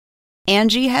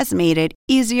Angie has made it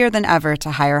easier than ever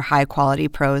to hire high-quality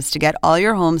pros to get all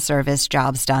your home service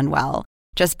jobs done well.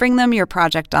 Just bring them your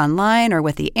project online or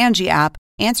with the Angie app,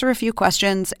 answer a few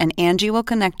questions, and Angie will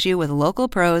connect you with local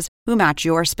pros who match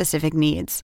your specific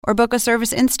needs. Or book a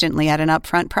service instantly at an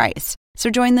upfront price. So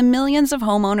join the millions of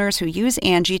homeowners who use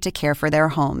Angie to care for their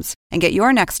homes and get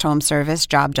your next home service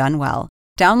job done well.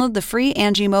 Download the free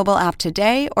Angie mobile app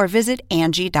today or visit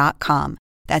Angie.com.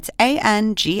 That's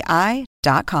ANGI.com.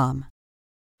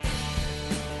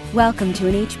 Welcome to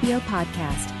an HBO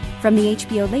podcast from the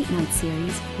HBO Late Night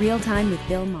series, Real Time with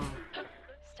Bill Maher.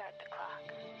 Start the clock.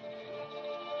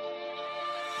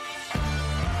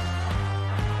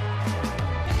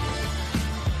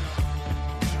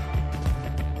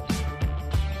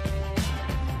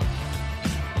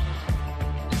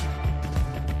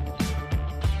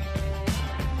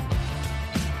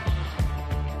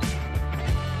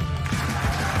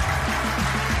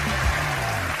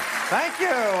 Thank you.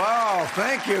 Oh,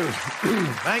 thank you.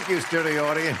 Thank you, studio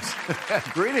audience.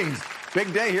 Greetings.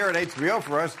 Big day here at HBO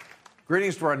for us.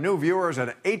 Greetings to our new viewers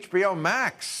at HBO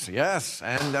Max. Yes,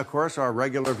 and of course our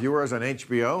regular viewers on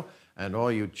HBO and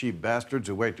all you cheap bastards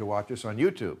who wait to watch us on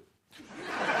YouTube.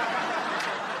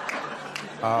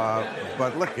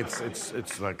 But look,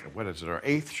 it's like, what is it, our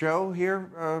 8th show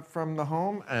here from the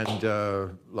home? And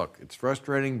look, it's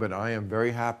frustrating, but I am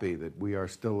very happy that we are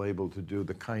still able to do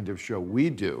the kind of show we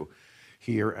do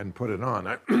here and put it on.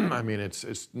 I mean,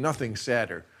 it's nothing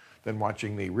sadder than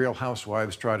watching the Real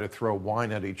Housewives try to throw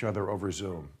wine at each other over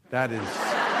Zoom. That is...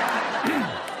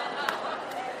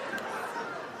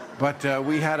 But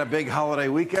we had a big holiday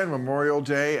weekend, Memorial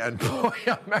Day, and boy,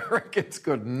 Americans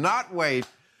could not wait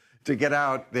to get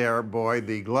out there. Boy,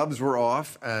 the gloves were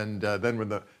off, and then when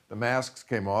the masks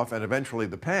came off, and eventually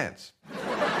the pants.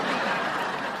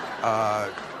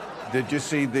 Did you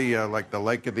see the like the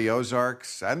Lake of the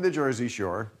Ozarks and the Jersey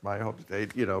Shore, my home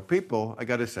state? You know, people, I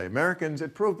got to say, Americans,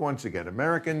 it proved once again,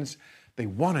 Americans, they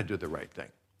want to do the right thing.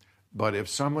 But if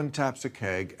someone taps a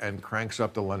keg and cranks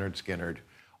up the Leonard Skinner,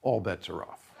 all bets are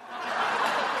off.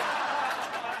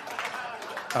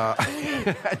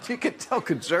 And you can tell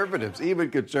conservatives,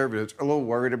 even conservatives, are a little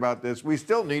worried about this. We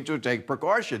still need to take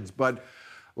precautions. But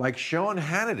like Sean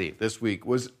Hannity this week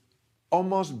was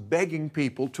almost begging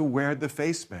people to wear the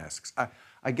face masks.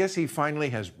 I guess he finally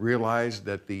has realized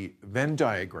that the Venn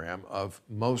diagram of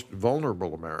most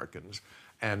vulnerable Americans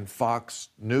and Fox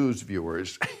News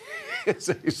viewers is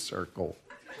a circle.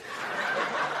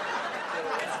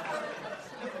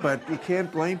 But you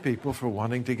can't blame people for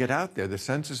wanting to get out there. The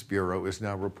Census Bureau is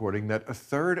now reporting that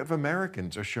 1/3 of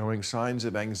Americans are showing signs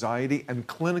of anxiety and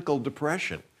clinical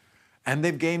depression. And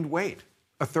they've gained weight.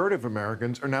 1/3 of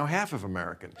Americans are now half of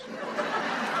Americans.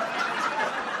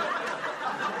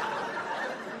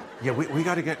 Yeah, we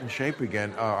got to get in shape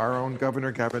again. Our own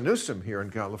Governor Gavin Newsom here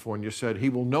in California said he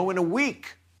will know in a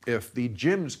week if the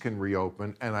gyms can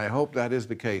reopen, and I hope that is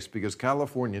the case, because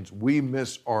Californians, we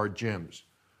miss our gyms.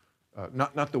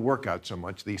 Not the workout so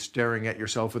much, the staring at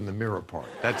yourself in the mirror part.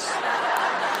 That's the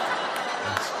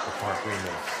part we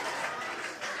miss.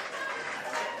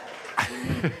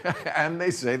 And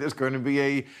they say there's going to be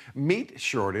a meat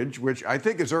shortage, which I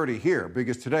think is already here,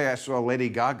 because today I saw Lady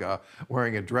Gaga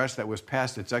wearing a dress that was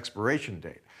past its expiration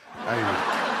date.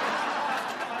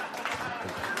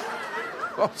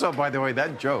 Also, by the way,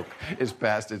 that joke is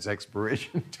past its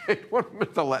expiration date. When was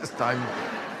the last time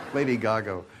Lady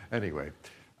Gaga? Anyway.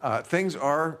 Things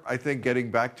are, I think, getting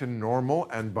back to normal,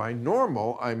 and by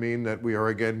normal, I mean that we are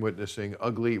again witnessing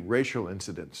ugly racial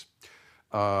incidents.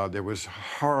 There was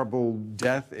horrible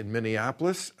death in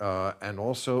Minneapolis and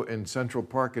also in Central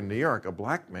Park in New York. A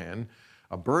black man,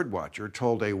 a bird watcher,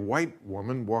 told a white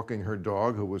woman walking her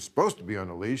dog who was supposed to be on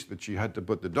a leash that she had to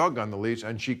put the dog on the leash,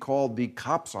 and she called the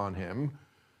cops on him.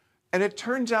 And it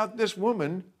turns out this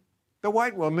woman, the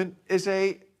white woman, is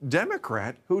a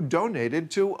Democrat who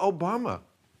donated to Obama.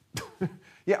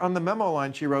 Yeah, on the memo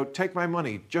line, she wrote, "Take my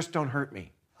money, just don't hurt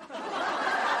me."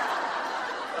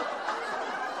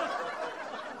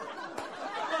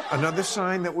 Another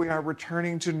sign that we are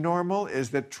returning to normal is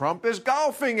that Trump is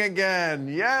golfing again.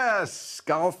 Yes,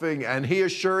 golfing. And he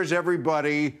assures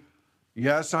everybody,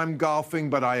 yes, I'm golfing,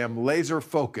 but I am laser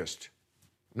focused.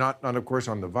 Not of course,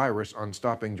 on the virus, on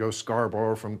stopping Joe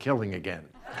Scarborough from killing again.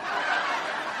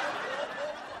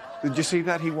 Did you see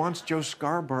that? He wants Joe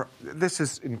Scarborough. This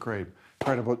is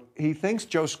incredible. He thinks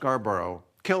Joe Scarborough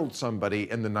killed somebody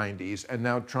in the 90s, and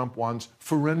now Trump wants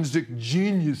forensic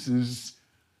geniuses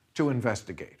to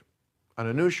investigate on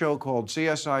a new show called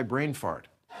CSI Brain Fart.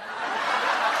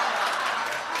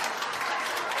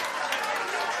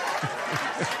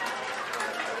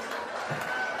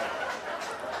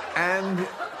 And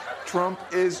Trump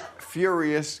is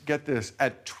furious, get this,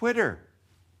 at Twitter,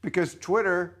 because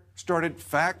Twitter started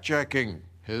fact-checking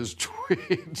his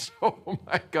tweets. Oh,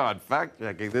 my God,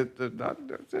 fact-checking. That does not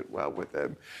sit well with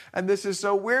him. And this is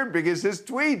so weird because his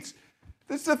tweets,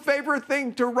 this is a favorite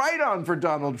thing to write on for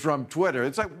Donald Trump Twitter.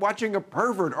 It's like watching a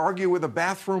pervert argue with a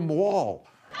bathroom wall.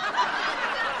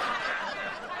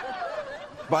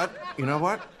 But you know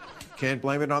what? Can't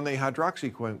blame it on the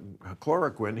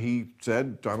hydroxychloroquine. He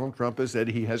said, Donald Trump has said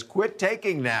he has quit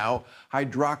taking now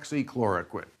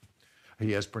hydroxychloroquine.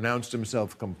 He has pronounced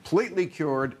himself completely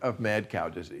cured of mad cow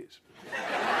disease.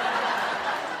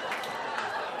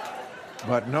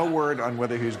 But no word on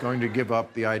whether he's going to give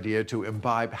up the idea to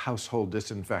imbibe household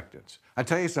disinfectants. I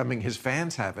tell you something, his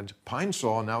fans haven't. Pine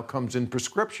Sol now comes in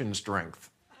prescription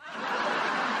strength.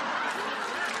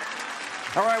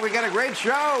 All right, we got a great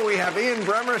show. We have Ian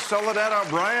Bremmer, Soledad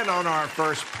O'Brien on our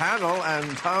first panel, and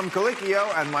Tom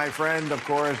Colicchio, and my friend, of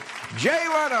course, Jay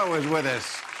Leno is with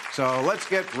us. So let's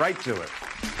get right to it.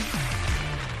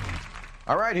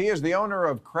 All right, he is the owner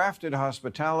of Crafted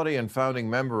Hospitality and founding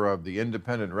member of the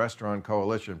Independent Restaurant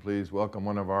Coalition. Please welcome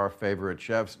one of our favorite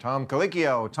chefs, Tom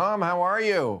Colicchio. Tom, how are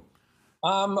you?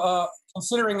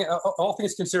 Considering all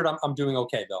things considered, I'm doing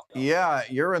okay, Bill. Yeah,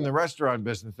 you're in the restaurant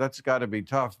business. That's got to be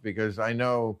tough because I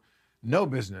know no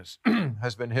business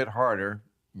has been hit harder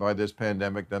by this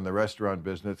pandemic than the restaurant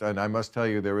business. And I must tell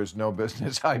you, there is no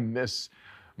business I miss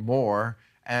more.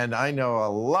 And I know a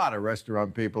lot of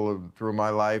restaurant people through my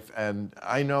life, and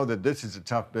I know that this is a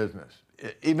tough business.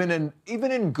 Even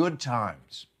in good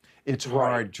times, it's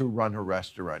hard to run a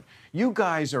restaurant. You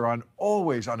guys are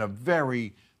always on a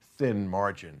very thin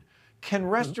margin. Can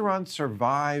restaurants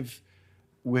survive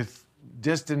with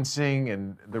distancing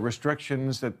and the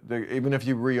restrictions that even if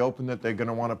you reopen it, they're going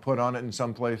to want to put on it in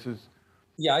some places?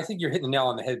 Yeah, I think you're hitting the nail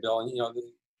on the head, Bill. And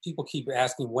people keep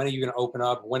asking, when are you going to open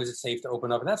up? When is it safe to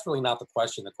open up? And that's really not the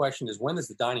question. The question is, when does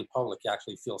the dining public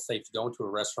actually feel safe to go into a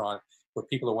restaurant where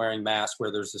people are wearing masks,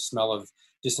 where there's the smell of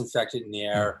disinfectant in the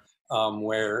air,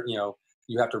 where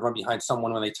you have to run behind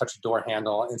someone when they touch a door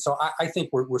handle? And so I think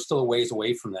we're still a ways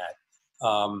away from that.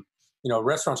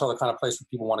 Restaurants are the kind of place where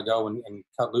people want to go and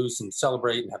cut loose and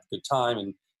celebrate and have a good time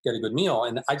and get a good meal.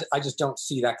 And I just don't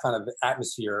see that kind of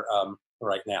atmosphere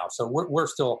right now. So we're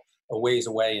still a ways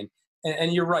away.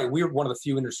 And you're right. We're one of the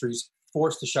few industries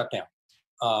forced to shut down.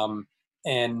 The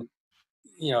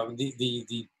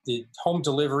home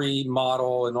delivery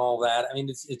model and all that. I mean,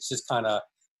 it's just kind of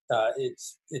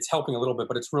it's helping a little bit,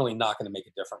 but it's really not going to make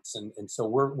a difference. And so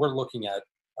we're looking at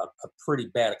a pretty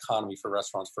bad economy for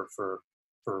restaurants for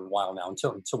a while now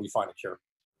until we find a cure.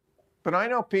 But I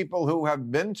know people who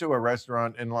have been to a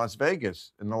restaurant in Las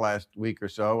Vegas in the last week or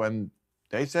so, and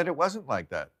they said it wasn't like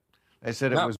that. They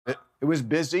said it was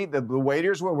busy. The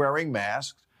waiters were wearing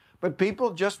masks, but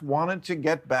people just wanted to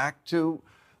get back to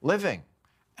living.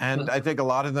 And I think a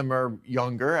lot of them are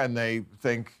younger, and they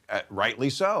think, rightly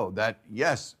so, that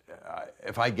yes,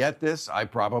 if I get this, I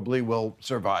probably will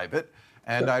survive it,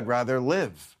 and I'd rather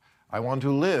live. I want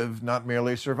to live, not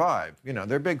merely survive.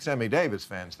 They're big Sammy Davis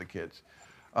fans, the kids.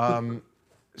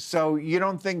 So you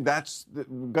don't think that's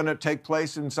going to take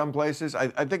place in some places? I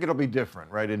think it'll be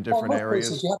different, right, in different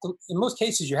areas? In most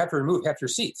cases, you have to remove half your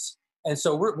seats. And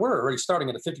so we're already starting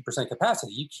at a 50%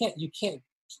 capacity.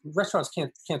 Restaurants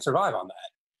can't survive on that.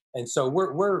 And so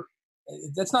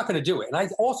that's not going to do it. And I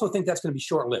also think that's going to be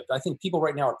short-lived. I think people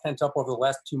right now are pent up over the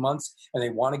last 2 months and they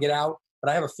want to get out, but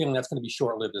I have a feeling that's going to be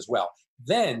short-lived as well.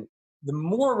 Then the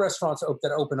more restaurants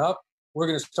that open up, we're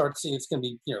going to start seeing it's going to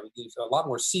be, there's a lot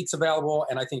more seats available.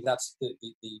 And I think that's the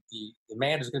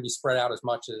demand is going to be spread out as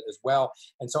much as well.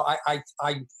 And so I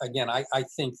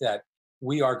think that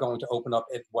we are going to open up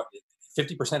at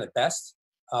 50% at best.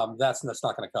 That's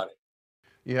not going to cut it.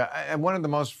 Yeah, and one of the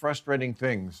most frustrating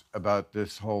things about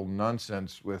this whole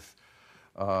nonsense with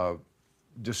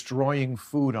destroying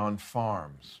food on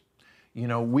farms,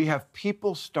 we have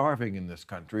people starving in this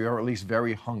country, or at least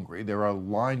very hungry. There are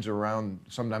lines around,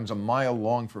 sometimes a mile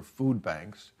long, for food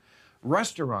banks.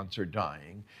 Restaurants are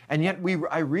dying, and yet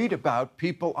I read about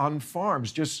people on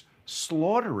farms just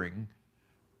slaughtering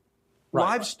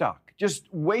livestock, just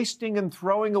wasting and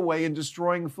throwing away and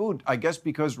destroying food. I guess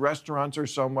because restaurants are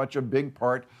so much a big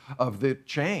part of the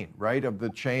chain, right? Of the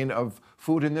chain of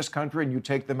food in this country, and you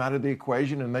take them out of the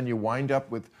equation, and then you wind up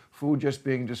with food just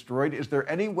being destroyed. Is there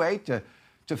any way to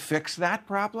fix that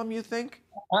problem, you think?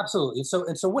 Absolutely.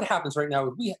 So what happens right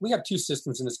now, we have two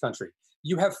systems in this country.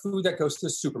 You have food that goes to the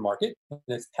supermarket, and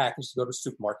it's packaged to go to the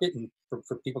supermarket and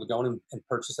for people to go in and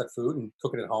purchase that food and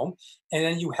cook it at home. And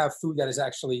then you have food that is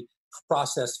actually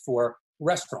processed for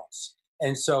restaurants.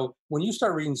 And so when you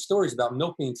start reading stories about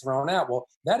milk being thrown out, well,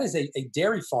 that is a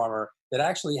dairy farmer that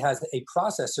actually has a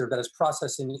processor that is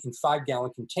processing in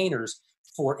 5-gallon containers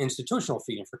for institutional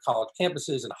feeding for college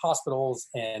campuses and hospitals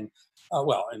and,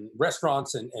 and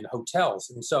restaurants and hotels.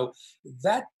 And so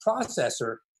that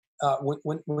processor,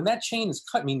 when that chain is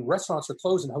cut, I mean, restaurants are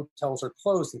closed and hotels are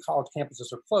closed and college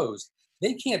campuses are closed.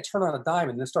 They can't turn on a dime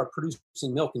and then start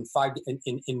producing milk in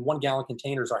 1-gallon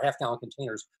containers or half-gallon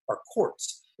containers or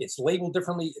quarts. It's labeled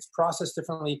differently, it's processed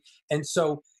differently, and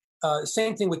so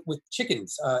same thing with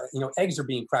chickens. Eggs are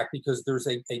being cracked because there's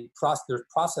there's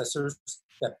processors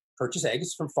that purchase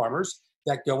eggs from farmers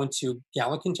that go into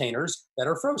gallon containers that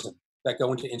are frozen, that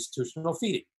go into institutional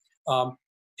feeding.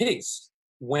 Pigs,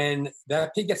 when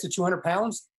that pig gets to 200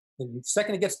 pounds, the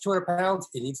second it gets to 200 pounds,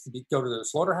 it needs to go to the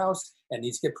slaughterhouse and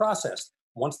needs to get processed.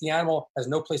 Once the animal has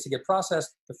no place to get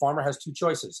processed, the farmer has two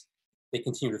choices. They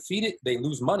continue to feed it, they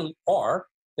lose money, or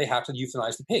they have to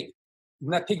euthanize the pig.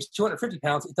 When that pig's 250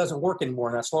 pounds, it doesn't work anymore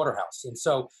in that slaughterhouse. And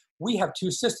so we have two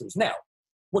systems. Now,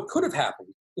 what could have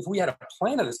happened if we had a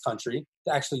plan in this country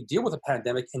to actually deal with a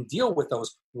pandemic and deal with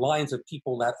those lines of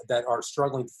people that are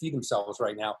struggling to feed themselves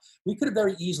right now, we could have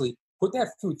very easily put that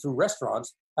food through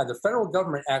restaurants, had the federal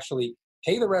government actually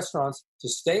pay the restaurants to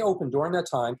stay open during that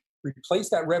time, replace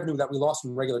that revenue that we lost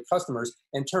from regular customers,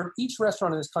 and turn each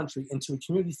restaurant in this country into a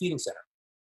community feeding center.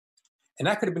 And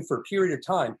that could have been for a period of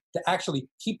time to actually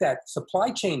keep that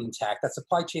supply chain intact, that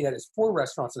supply chain that is for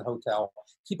restaurants and hotels,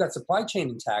 keep that supply chain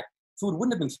intact. Food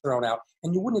wouldn't have been thrown out,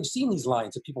 and you wouldn't have seen these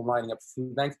lines of people lining up for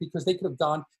food banks because they could have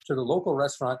gone to the local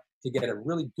restaurant to get a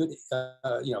really good,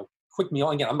 quick meal.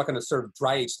 Again, I'm not going to serve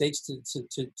dry-aged steaks to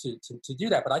do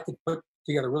that, but I could put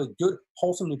together really good,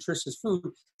 wholesome, nutritious food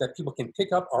that people can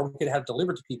pick up, or we could have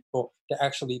delivered to people to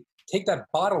actually take that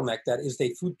bottleneck that is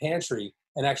a food pantry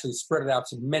and actually spread it out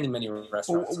to many, many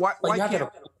restaurants.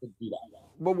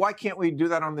 Well, why can't we do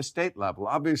that on the state level?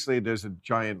 Obviously, there's a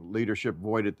giant leadership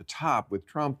void at the top with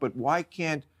Trump, but why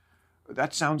can't,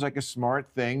 that sounds like a smart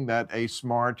thing that a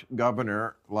smart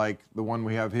governor like the one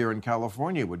we have here in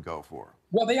California would go for.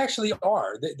 Well, they actually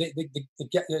are.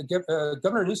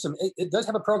 Governor Newsom, it does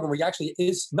have a program where he actually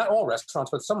is, not all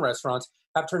restaurants, but some restaurants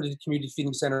have turned into community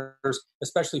feeding centers,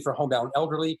 especially for homebound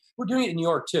elderly. We're doing it in New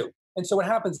York, too. And so what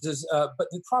happens is, but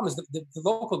the problem is that the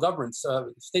local governments,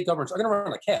 state governments are going to run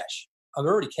out of cash. They're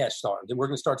already cash starved, and we're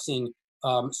going to start seeing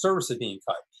services being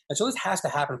cut. And so this has to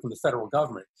happen from the federal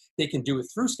government. They can do it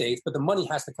through states, but the money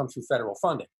has to come through federal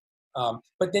funding.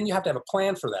 But then you have to have a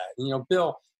plan for that. And,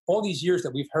 Bill, all these years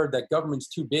that we've heard that government's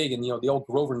too big, and the old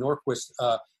Grover Norquist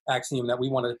axiom that we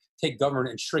want to take government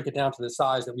and shrink it down to the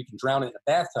size that we can drown it in a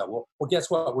bathtub. Well, guess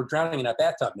what? We're drowning in that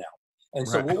bathtub now. And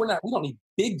so we don't need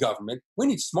big government. We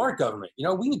need smart government.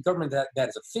 We need government that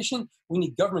is efficient. We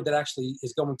need government that actually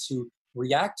is going to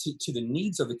react to the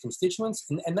needs of the constituents.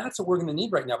 And that's what we're going to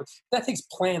need right now. But that takes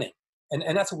planning.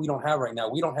 And that's what we don't have right now.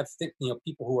 We don't have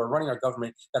people who are running our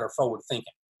government that are forward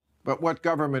thinking. But what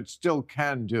government still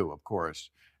can do, of course,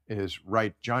 is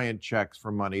write giant checks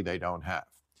for money they don't have,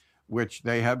 which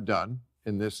they have done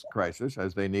in this crisis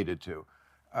as they needed to.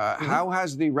 How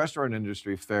has the restaurant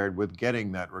industry fared with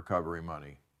getting that recovery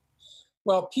money?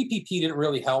 Well, PPP didn't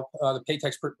really help. The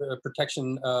Paycheck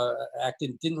Protection Act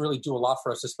didn't really do a lot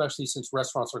for us, especially since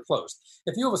restaurants are closed.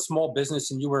 If you have a small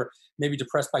business and you were maybe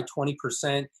depressed by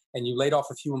 20% and you laid off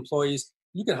a few employees,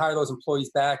 you can hire those employees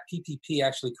back. PPP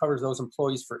actually covers those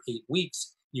employees for 8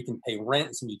 weeks. You can pay rent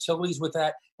and some utilities with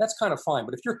that. That's kind of fine.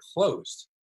 But if you're closed,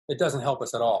 it doesn't help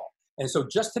us at all. And so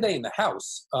just today in the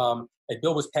House, a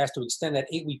bill was passed to extend that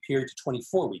 8-week period to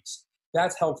 24 weeks.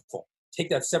 That's helpful. Take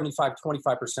that 75-25%,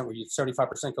 where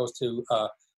 75% goes to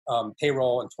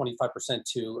payroll and 25%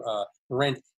 to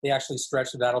rent. They actually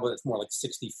stretched it out a little bit. It's more like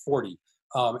 60-40.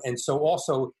 And so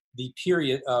also the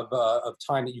period of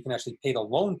time that you can actually pay the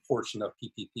loan portion of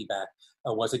PPP back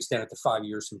was extended to 5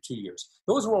 years from 2 years.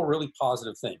 Those are all really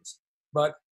positive things.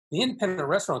 But the Independent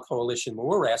Restaurant Coalition, what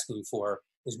we're asking for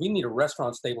is we need a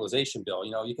restaurant stabilization bill.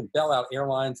 You can bail out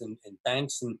airlines and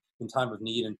banks in time of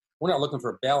need. And we're not looking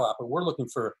for a bailout, but we're looking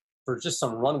for just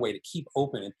some runway to keep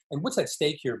open. And what's at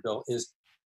stake here, Bill, is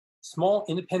small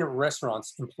independent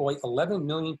restaurants employ 11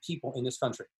 million people in this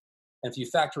country. And if you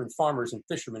factor in farmers and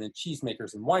fishermen and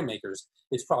cheesemakers and winemakers,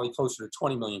 it's probably closer to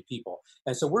 20 million people.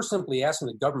 And so we're simply asking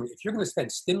the government, if you're going to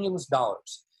spend stimulus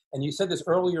dollars, and you said this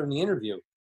earlier in the interview,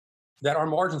 that our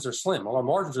margins are slim. Well, our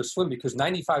margins are slim because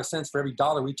 95 cents for every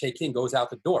dollar we take in goes out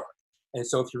the door. And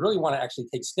so if you really want to actually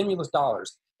take stimulus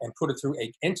dollars and put it through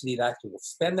an entity that actually will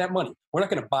spend that money, we're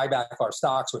not going to buy back our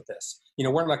stocks with this.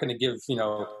 We're not going to give,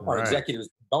 our executives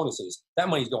bonuses. That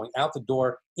money's going out the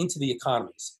door into the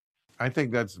economies. I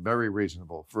think that's very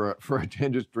reasonable for an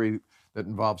industry that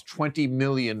involves 20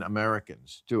 million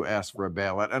Americans to ask for a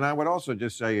bailout. And I would also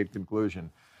just say in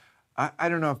conclusion, I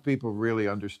don't know if people really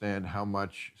understand how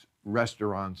much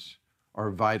restaurants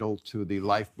are vital to the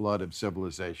lifeblood of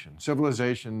civilization.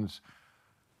 Civilizations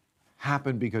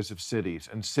happen because of cities,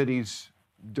 and cities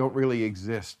don't really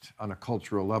exist on a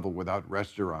cultural level without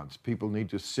restaurants. People need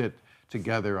to sit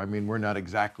together. I mean, we're not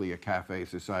exactly a cafe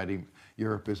society.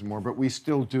 Europe is more, but we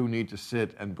still do need to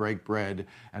sit and break bread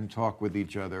and talk with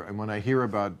each other. And when I hear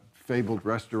about fabled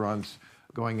restaurants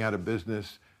going out of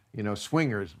business, you know,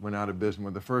 Swingers went out of business.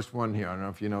 Well, the first one here, I don't know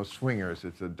if you know Swingers.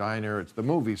 It's a diner. It's the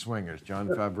movie Swingers, Jon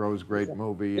Favreau's great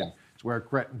movie. Yeah. And it's where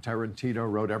Quentin Tarantino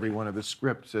wrote every one of his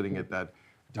scripts sitting at that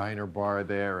diner bar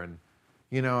there. And,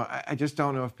 you know, I just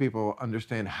don't know if people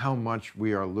understand how much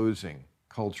we are losing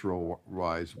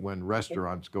cultural-wise when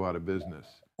restaurants go out of business.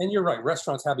 And you're right.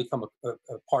 Restaurants have become a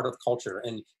part of culture,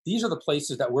 and these are the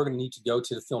places that we're going to need to go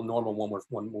to feel normal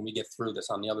when we get through this.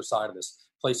 On the other side of this,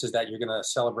 places that you're going to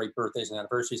celebrate birthdays and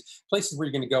anniversaries, places where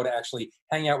you're going to go to actually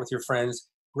hang out with your friends,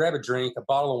 grab a drink, a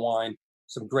bottle of wine,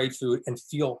 some great food, and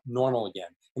feel normal again.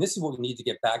 And this is what we need to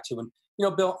get back to. And you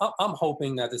know, Bill, I'm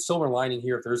hoping that the silver lining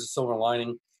here, if there is a silver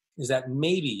lining, is that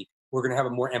maybe we're going to have a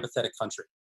more empathetic country.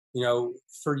 You know,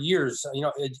 for years, you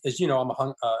know, as you know, I'm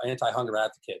an anti-hunger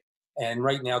advocate. And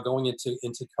right now, going into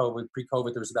COVID,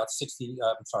 pre-COVID, there was about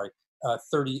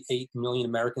 38 million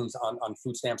Americans on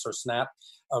food stamps or SNAP.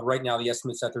 Right now, the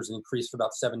estimate's that there's an increase of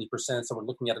about 70%. So we're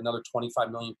looking at another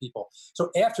 25 million people.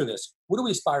 So after this, what do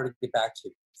we aspire to get back to?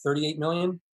 38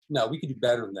 million? No, we could do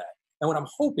better than that. And what I'm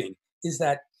hoping is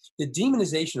that the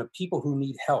demonization of people who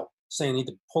need help, saying they need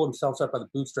to pull themselves up by the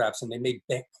bootstraps and they make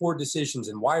poor decisions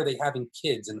and why are they having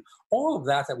kids and all of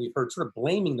that we've heard, sort of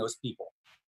blaming those people.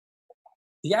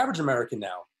 The average American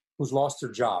now who's lost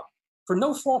their job for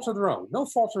no fault of their own,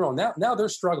 now they're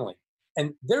struggling.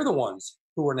 And they're the ones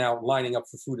who are now lining up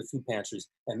for food at food pantries.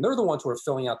 And they're the ones who are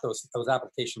filling out those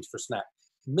applications for SNAP.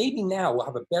 Maybe now we'll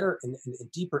have a better and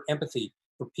deeper empathy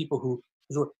for people who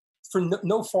are, for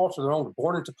no fault of their own,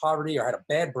 born into poverty or had a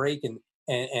bad break and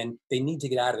they need to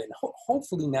get out of it. And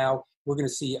hopefully now we're going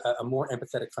to see a more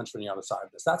empathetic country on the other side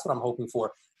of this. That's what I'm hoping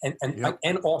for.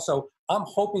 And also, I'm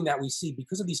hoping that we see,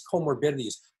 because of these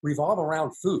comorbidities revolve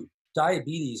around food,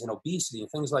 diabetes and obesity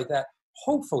and things like that.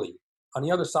 Hopefully, on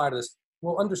the other side of this,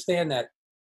 we'll understand that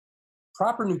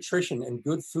proper nutrition and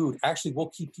good food actually will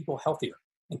keep people healthier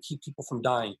and keep people from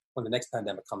dying when the next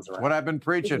pandemic comes around. What I've been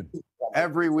preaching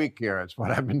every week here. It's what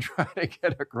I've been trying to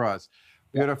get across.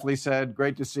 Beautifully said.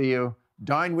 Great to see you.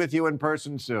 Dine with you in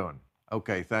person soon.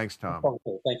 Okay, thanks, Tom.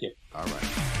 Okay, thank you. All right.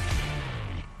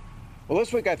 Well,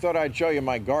 this week I thought I'd show you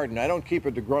my garden. I don't keep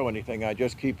it to grow anything. I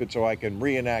just keep it so I can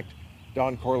reenact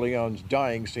Don Corleone's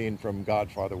dying scene from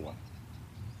Godfather 1.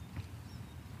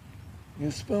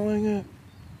 You're spilling it.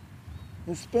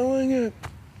 You're spilling it.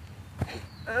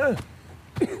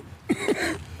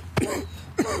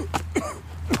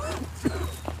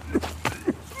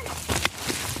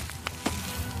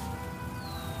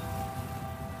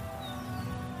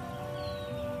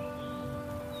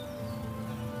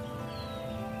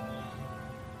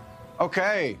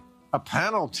 Okay, a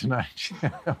panel tonight.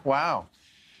 Wow.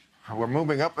 We're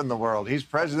moving up in the world. He's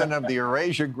president of the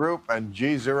Eurasia Group and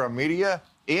G0 Media.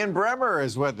 Ian Bremmer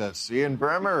is with us. Ian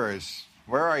Bremmer is,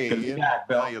 where are you, Ian?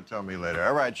 Bill. You'll tell me later.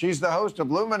 All right, she's the host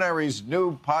of Luminary's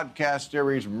new podcast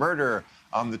series, Murder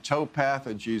on the Towpath,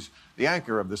 and she's the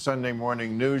anchor of the Sunday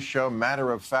morning news show,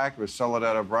 Matter of Fact, with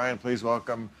Soledad O'Brien. Please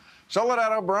welcome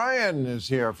Soledad O'Brien is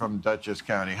here from Dutchess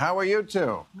County. How are you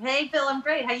two? Hey, Bill, I'm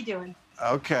great. How you doing?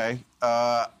 Okay.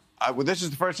 This is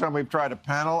the first time we've tried a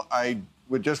panel. I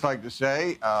would just like to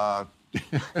say to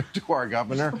our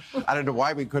governor, I don't know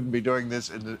why we couldn't be doing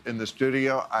this in the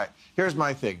studio. Here's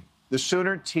my thing. The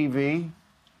sooner TV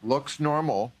looks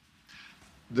normal,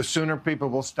 the sooner people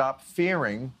will stop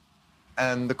fearing,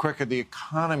 and the quicker the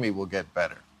economy will get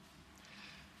better.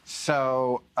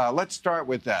 So let's start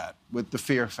with that, with the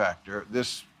fear factor.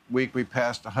 This week we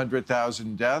passed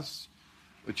 100,000 deaths,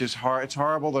 which is hard. It's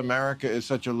horrible that America is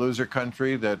such a loser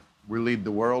country that we lead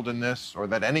the world in this, or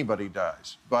that anybody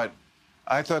dies. But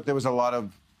I thought there was a lot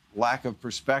of lack of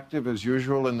perspective, as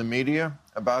usual, in the media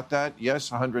about that.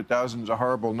 Yes, 100,000 is a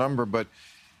horrible number, but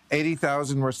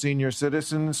 80,000 were senior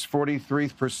citizens,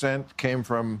 43% came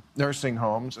from nursing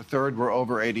homes, a third were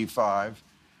over 85.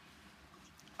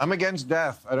 I'm against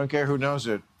death. I don't care who knows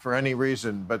it for any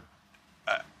reason, but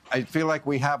I feel like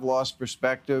we have lost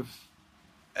perspective,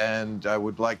 and I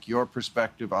would like your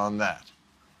perspective on that.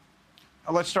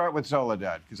 Let's start with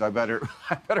Soledad, because I better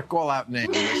call out names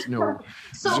in this new Sure.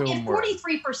 So Zoom if world.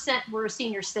 43% were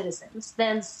senior citizens,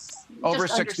 then Over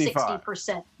just under 65.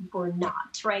 60% were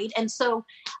not, right? And so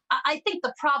I think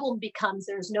the problem becomes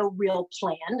there's no real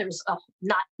plan. There's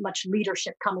not much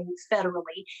leadership coming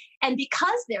federally. And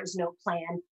because there's no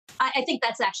plan, I think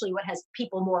that's actually what has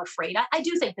people more afraid. I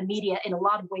do think the media, in a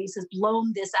lot of ways, has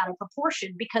blown this out of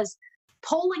proportion because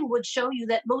polling would show you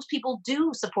that most people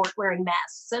do support wearing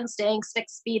masks and staying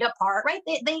 6 feet apart, right?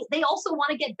 They also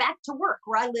want to get back to work.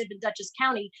 Where I live in Dutchess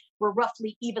County, we're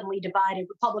roughly evenly divided,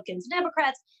 Republicans and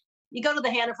Democrats. You go to the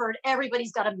Hannaford,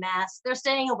 everybody's got a mask. They're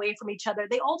staying away from each other.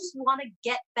 They all just want to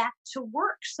get back to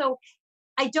work. So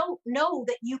I don't know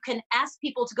that you can ask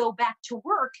people to go back to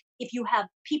work if you have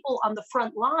people on the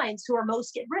front lines who are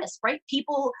most at risk, right?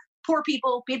 Poor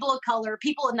people, people of color,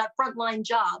 people in that frontline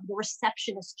job, the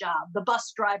receptionist job, the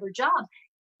bus driver job.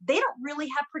 They don't really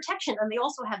have protection, and they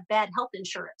also have bad health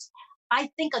insurance. I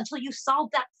think until you solve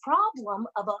that problem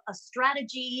of a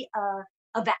strategy,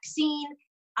 a vaccine,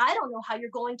 I don't know how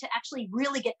you're going to actually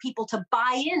really get people to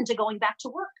buy into going back to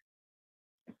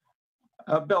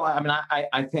work. Bill, I mean,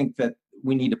 I think that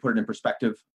we need to put it in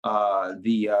perspective.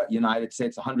 The United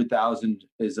States, 100,000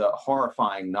 is a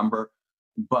horrifying number,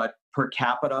 but per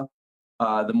capita,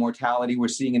 the mortality we're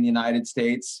seeing in the United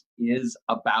States is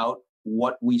about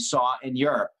what we saw in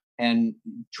Europe. And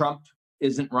Trump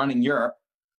isn't running Europe.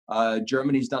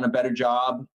 Germany's done a better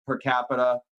job per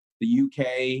capita. The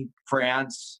UK,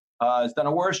 France has done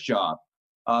a worse job.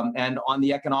 And on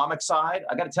the economic side,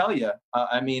 I got to tell you,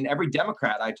 I mean, every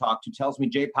Democrat I talk to tells me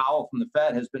Jay Powell from the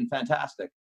Fed has been fantastic,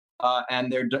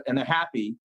 and they're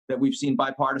happy that we've seen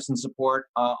bipartisan support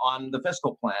on the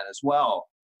fiscal plan as well.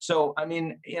 So, I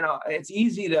mean, it's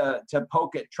easy to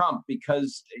poke at Trump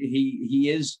because he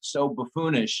is so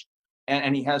buffoonish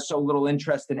and he has so little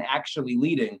interest in actually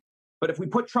leading. But if we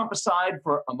put Trump aside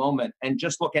for a moment and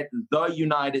just look at the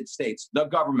United States, the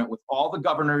government, with all the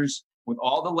governors, with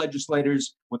all the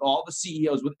legislators, with all the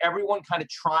CEOs, with everyone kind of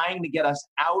trying to get us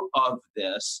out of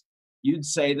this, you'd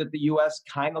say that the U.S.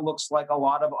 kind of looks like a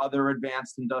lot of other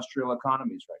advanced industrial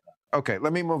economies right now. Okay,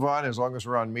 let me move on as long as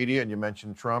we're on media, and you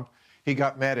mentioned Trump. He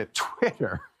got mad at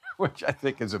Twitter, which I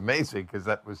think is amazing because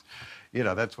that was,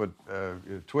 that's what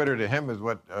Twitter to him is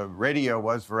what radio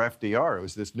was for FDR. It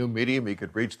was this new medium. He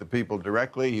could reach the people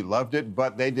directly. He loved it,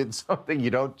 but they did something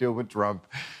you don't do with Trump.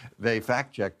 They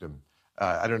fact-checked him.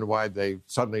 I don't know why they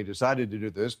suddenly decided to do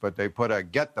this, but they put a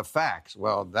 "get the facts."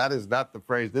 Well, that is not the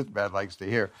phrase this man likes to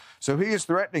hear. So he is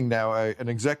threatening now an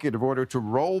executive order to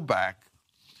roll back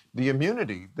the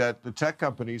immunity that the tech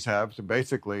companies have. So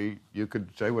basically, you could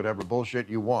say whatever bullshit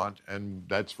you want, and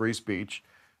that's free speech,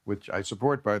 which I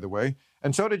support, by the way.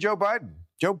 And so did Joe Biden.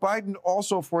 Joe Biden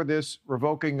also for this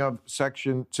revoking of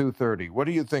Section 230. What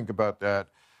do you think about that?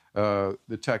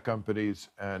 The tech companies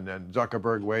and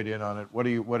Zuckerberg weighed in on it. What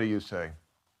do you say?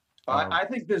 I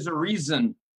think there's a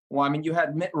reason. Well, I mean, you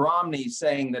had Mitt Romney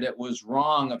saying that it was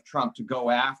wrong of Trump to go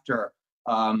after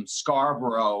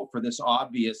Scarborough for this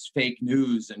obvious fake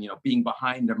news and being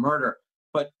behind a murder.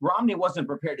 But Romney wasn't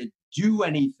prepared to do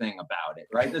anything about it.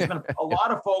 Right? There's been a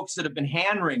lot of folks that have been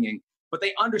hand-wringing, but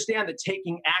they understand that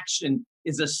taking action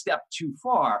is a step too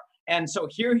far. And so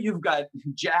here you've got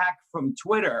Jack from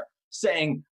Twitter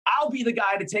saying, I'll be the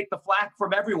guy to take the flack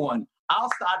from everyone.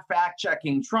 I'll start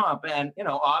fact-checking Trump. And,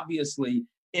 obviously,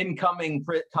 incoming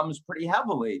comes pretty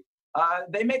heavily.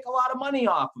 They make a lot of money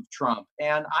off of Trump.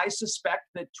 And I suspect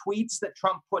that tweets that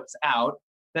Trump puts out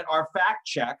that are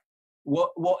fact-checked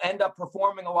will end up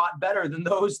performing a lot better than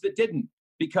those that didn't,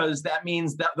 because that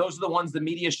means that those are the ones the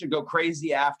media should go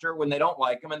crazy after when they don't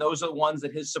like him. And those are the ones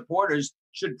that his supporters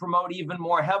should promote even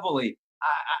more heavily.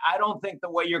 I don't think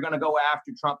the way you're going to go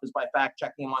after Trump is by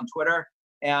fact-checking him on Twitter.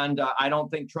 And I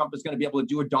don't think Trump is going to be able to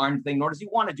do a darn thing, nor does he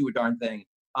want to do a darn thing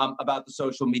about the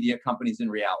social media companies in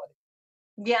reality.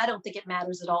 Yeah, I don't think it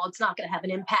matters at all. It's not going to have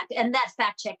an impact. And that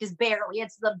fact check is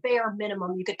it's the bare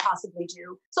minimum you could possibly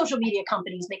do. Social media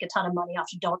companies make a ton of money off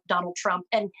of Donald Trump.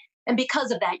 And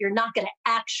because of that, you're not going to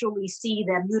actually see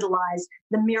them utilize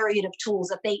the myriad of tools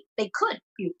that they could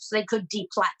use. They could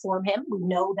deplatform him. We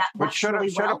know that. But should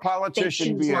a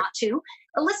politician they choose not to.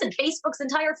 Listen, Facebook's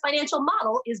entire financial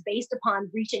model is based upon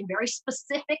reaching very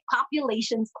specific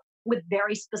populations with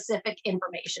very specific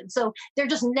information. So they're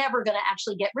just never going to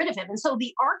actually get rid of him. And so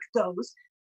the arc goes,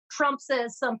 Trump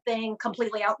says something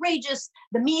completely outrageous.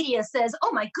 The media says,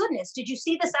 oh my goodness, did you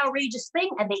see this outrageous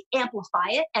thing? And they amplify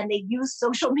it and they use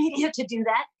social media to do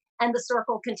that. And the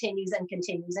circle continues and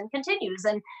continues and continues.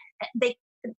 And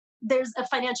there's a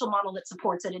financial model that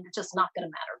supports it, and it's just not going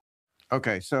to matter.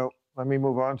 Okay, so let me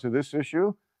move on to this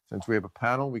issue. Since we have a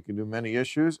panel, we can do many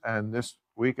issues. And this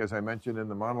week, as I mentioned in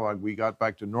the monologue, we got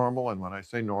back to normal. And when I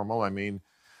say normal, I mean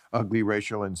ugly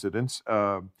racial incidents.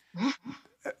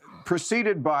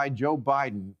 Preceded by Joe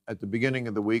Biden at the beginning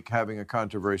of the week having a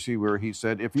controversy where he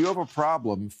said, if you have a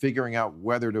problem figuring out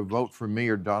whether to vote for me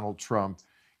or Donald Trump,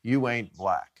 you ain't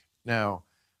black. Now,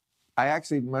 I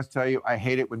actually must tell you, I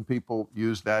hate it when people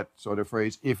use that sort of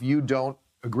phrase. If you don't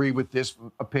agree with this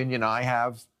opinion I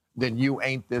have, then you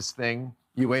ain't this thing.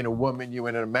 You ain't a woman, you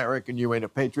ain't an American, you ain't a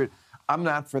patriot. I'm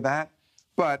not for that.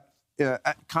 But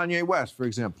Kanye West, for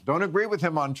example, don't agree with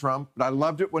him on Trump, but I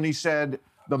loved it when he said,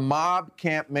 the mob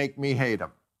can't make me hate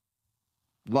him.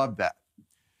 Love that.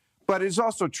 But it's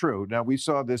also true. Now, we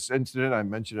saw this incident, I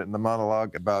mentioned it in the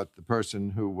monologue, about the person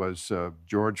who was,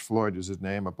 George Floyd is his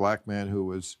name, a black man who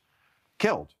was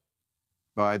killed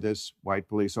by this white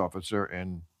police officer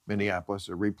in Minneapolis,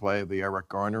 a replay of the Eric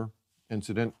Garner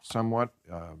incident somewhat.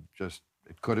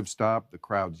 It could have stopped. The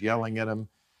crowd's yelling at him.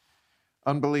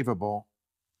 Unbelievable.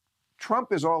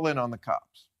 Trump is all in on the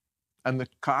cops. And the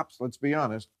cops, let's be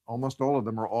honest, almost all of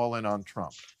them are all in on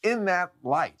Trump. In that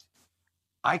light,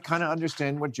 I kind of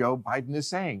understand what Joe Biden is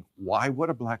saying. Why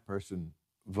would a black person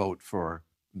vote for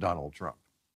Donald Trump?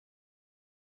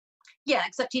 Yeah,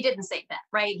 except he didn't say that,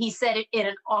 right? He said it in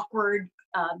an awkward,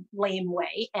 lame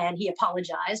way, and he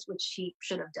apologized, which he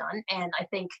should have done. And I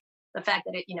think the fact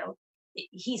that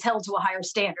he's held to a higher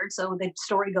standard, so the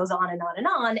story goes on and on and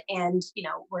on, and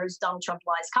whereas Donald Trump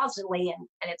lies constantly,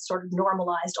 and it's sort of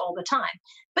normalized all the time.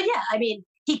 But yeah, I mean,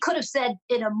 he could have said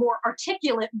in a more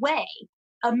articulate way,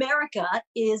 America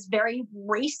is very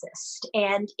racist.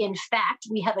 And in fact,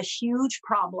 we have a huge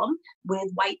problem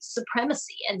with white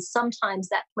supremacy. And sometimes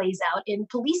that plays out in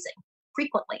policing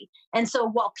frequently. And so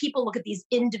while people look at these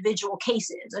individual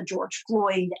cases, a George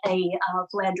Floyd, a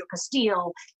Philando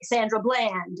Castile, Sandra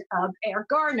Bland, Eric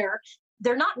Garner,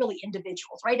 they're not really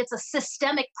individuals, right? It's a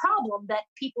systemic problem that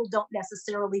people don't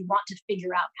necessarily want to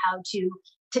figure out how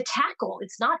to tackle.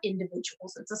 It's not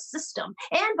individuals, it's a system.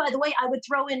 And by the way, I would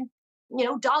throw in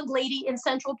dog lady in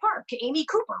Central Park, Amy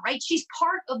Cooper, right? She's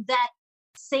part of that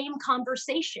same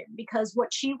conversation because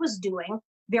what she was doing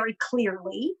very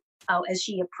clearly as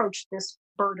she approached this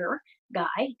birder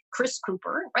guy, Chris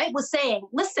Cooper, right, was saying,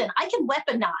 listen, I can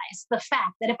weaponize the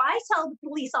fact that if I tell the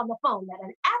police on the phone that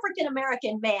an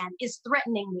African-American man is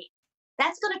threatening me,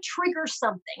 that's going to trigger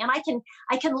something. And I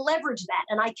can leverage that,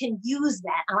 and I can use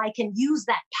that, and I can use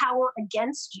that power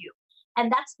against you.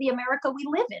 And that's the America we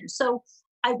live in. So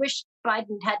I wish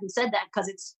Biden hadn't said that because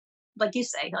it's, like you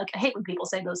say, like I hate when people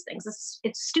say those things.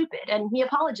 It's stupid. And he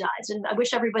apologized. And I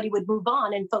wish everybody would move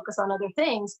on and focus on other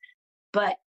things.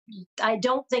 But I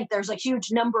don't think there's a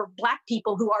huge number of black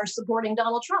people who are supporting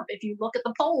Donald Trump. If you look at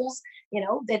the polls,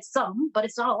 it's some, but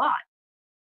it's not a lot.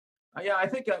 Yeah, I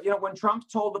think, when Trump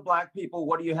told the black people,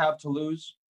 what do you have to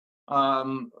lose?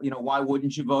 Why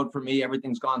wouldn't you vote for me?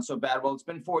 Everything's gone so bad. Well, it's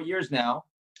been 4 years now.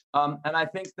 And I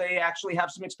think they actually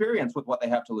have some experience with what they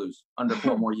have to lose under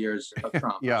 4 more years of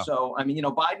Trump. Yeah. So,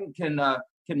 Biden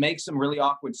can make some really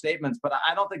awkward statements, but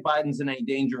I don't think Biden's in any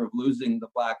danger of losing the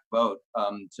black vote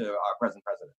to our present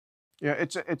president. Yeah,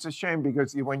 it's a shame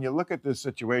because when you look at this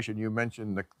situation, you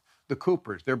mentioned the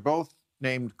Coopers. They're both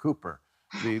named Cooper,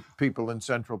 the people in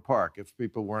Central Park. If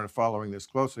people weren't following this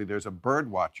closely, there's a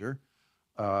bird watcher,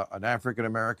 an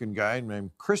African-American guy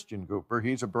named Christian Cooper.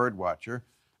 He's a bird watcher.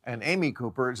 And Amy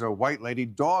Cooper is a white lady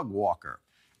dog walker,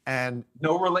 and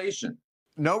no relation.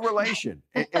 No relation.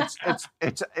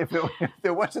 If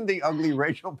there wasn't the ugly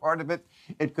racial part of it,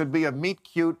 it could be a meet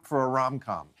cute for a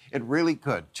rom-com. It really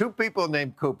could. 2 people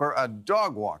named Cooper, a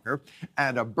dog walker,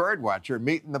 and a bird watcher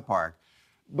meet in the park.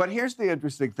 But here's the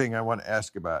interesting thing I want to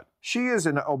ask about. She is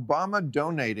an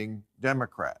Obama-donating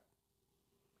Democrat,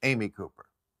 Amy Cooper.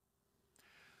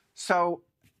 So.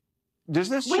 Does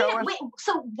this show us?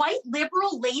 So white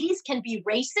liberal ladies can be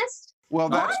racist? Well,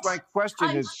 that's my question.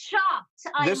 I'm shocked.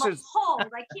 I'm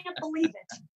appalled. I can't believe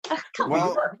it. Come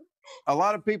on. A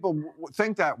lot of people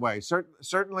think that way.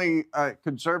 Certainly,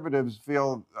 conservatives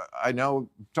feel, I know,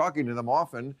 talking to them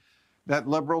often, that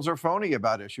liberals are phony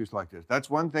about issues like this. That's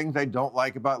one thing they don't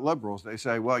like about liberals. They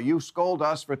say, well, you scold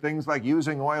us for things like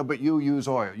using oil, but you use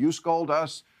oil. You scold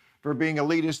us for being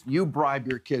elitist. You bribe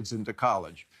your kids into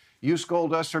college. You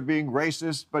scold us for being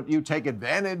racist, but you take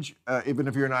advantage, even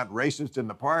if you're not racist in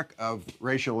the park, of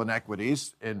racial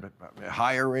inequities in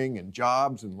hiring and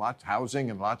jobs and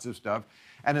housing and lots of stuff.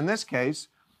 And in this case,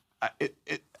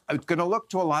 it's going to look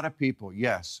to a lot of people,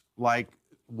 yes, like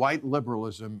white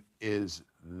liberalism is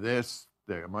this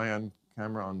thing. Am I on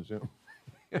camera on Zoom?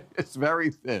 It's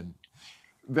very thin,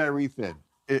 very thin.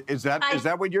 Is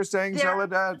that what you're saying,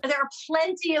 Soledad? There are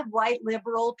plenty of white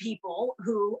liberal people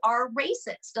who are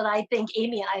racist. And I think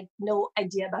Amy, and I have no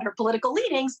idea about her political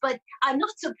leanings, but I'm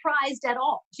not surprised at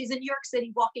all. She's in New York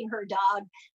City walking her dog.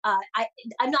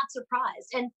 I'm not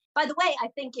surprised. And by the way, I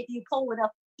think if you poll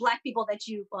enough Black people that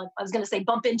you, well, I was going to say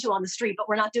bump into on the street, but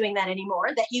we're not doing that anymore,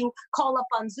 that you call up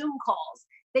on Zoom calls,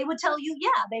 they would tell you,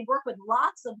 yeah, they work with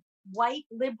lots of white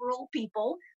liberal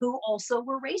people who also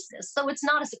were racist. So it's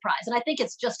not a surprise. And I think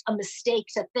it's just a mistake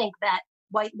to think that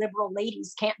white liberal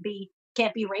ladies can't be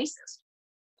racist.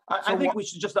 I think we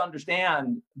should just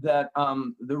understand that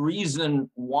the reason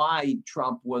why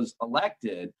Trump was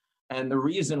elected and the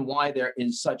reason why there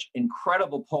is such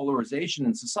incredible polarization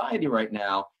in society right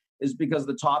now is because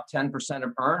the top 10%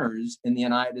 of earners in the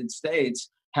United States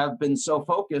have been so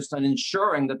focused on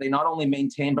ensuring that they not only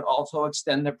maintain, but also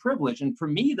extend their privilege. And for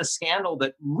me, the scandal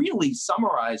that really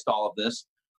summarized all of this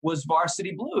was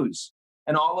Varsity Blues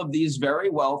and all of these very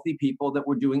wealthy people that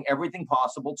were doing everything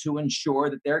possible to ensure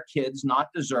that their kids, not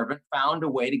deserving, found a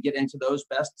way to get into those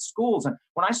best schools. And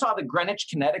when I saw that Greenwich,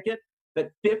 Connecticut,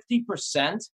 that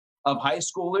 50% of high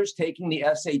schoolers taking the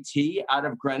SAT out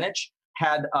of Greenwich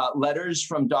had letters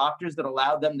from doctors that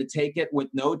allowed them to take it with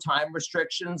no time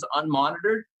restrictions,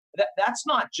 unmonitored. That's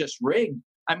not just rigged.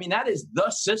 I mean, that is the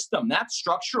system. That's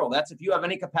structural. That's if you have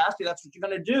any capacity, that's what you're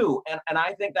going to do. And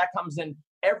I think that comes in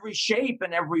every shape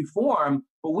and every form.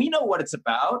 But we know what it's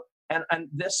about. And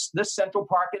this Central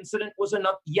Park incident was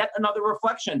yet another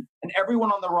reflection. And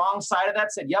everyone on the wrong side of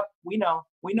that said, yep, we know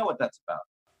what that's about.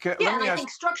 Yeah, and I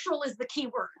think structural is the key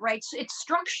word, right? So it's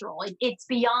structural. It's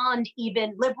beyond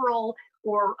even liberal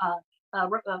or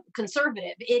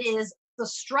conservative. It is the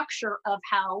structure of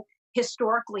how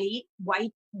historically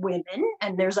white women,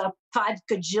 and there's 5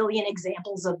 gajillion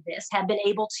examples of this, have been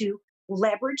able to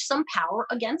leverage some power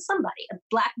against somebody,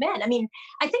 Black men. I mean,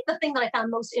 I think the thing that I found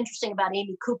most interesting about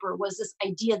Amy Cooper was this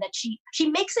idea that she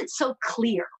makes it so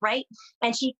clear, right?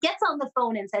 And she gets on the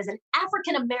phone and says, an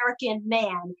African-American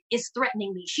man is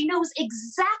threatening me. She knows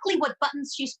exactly what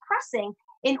buttons she's pressing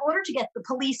in order to get the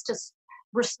police to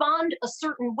respond a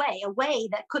certain way, a way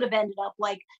that could have ended up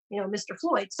like, Mr.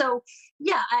 Floyd. So,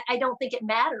 yeah, I don't think it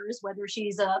matters whether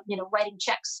she's, writing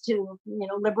checks to,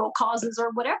 liberal causes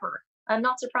or whatever. I'm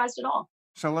not surprised at all.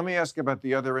 So let me ask you about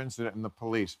the other incident in the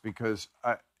police, because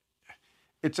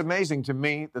it's amazing to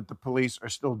me that the police are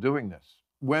still doing this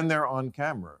when they're on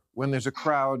camera, when there's a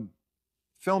crowd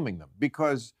filming them,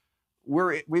 because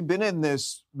we've been in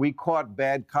this we caught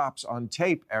bad cops on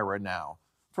tape era now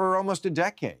for almost a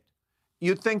decade.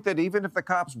 You'd think that even if the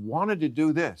cops wanted to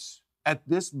do this at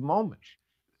this moment,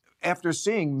 after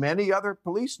seeing many other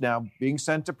police now being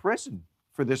sent to prison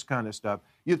for this kind of stuff,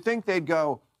 you'd think they'd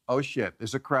go, oh shit,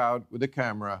 there's a crowd with a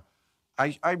camera.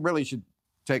 I really should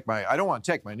I don't want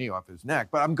to take my knee off his neck,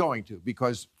 but I'm going to,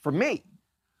 because for me,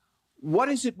 what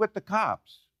is it with the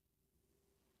cops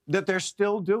that they're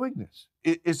still doing this?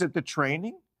 Is it the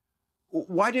training?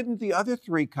 Why didn't the other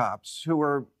 3 cops who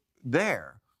are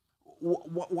there,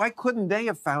 why couldn't they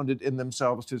have found it in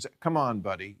themselves to say, come on,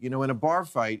 buddy, in a bar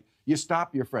fight, you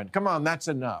stop your friend. Come on, that's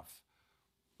enough.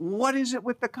 What is it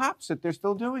with the cops that they're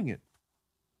still doing it?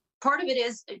 Part of it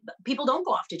is people don't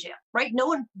go off to jail, right? No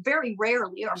one, very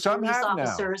rarely are police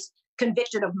officers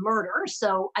convicted of murder.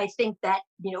 So I think that,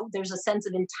 there's a sense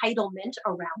of entitlement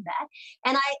around that.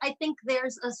 And I think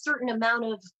there's a certain amount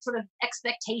of sort of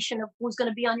expectation of who's going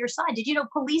to be on your side. Did you know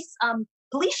police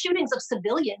shootings of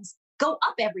civilians go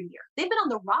up every year? They've been on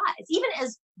the rise. Even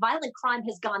as violent crime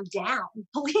has gone down,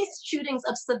 police shootings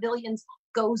of civilians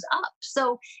goes up.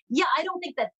 So yeah, I don't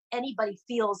think that anybody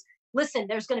feels, listen,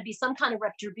 there's going to be some kind of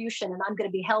retribution and I'm going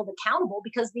to be held accountable,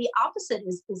 because the opposite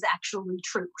is actually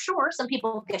true. Sure, some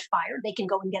people get fired. They can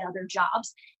go and get other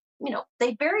jobs.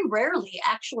 They very rarely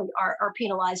actually are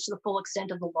penalized to the full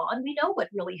extent of the law. And we know what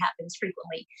really happens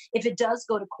frequently. If it does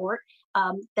go to court,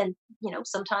 then,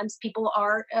 sometimes people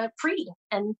are freed,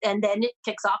 and then it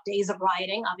kicks off days of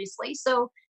rioting, obviously.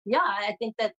 So, yeah, I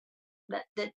think that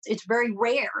it's very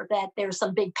rare that there's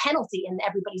some big penalty and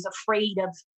everybody's afraid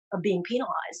of being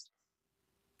penalized.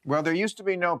 Well, there used to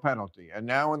be no penalty. And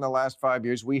now in the last 5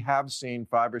 years, we have seen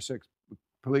 5 or 6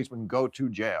 policemen go to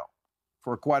jail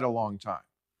for quite a long time.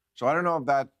 So I don't know if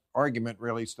that argument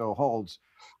really still holds.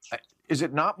 Is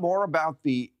it not more about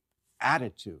the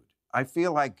attitude? I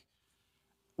feel like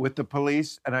with the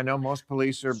police, and I know most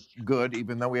police are good,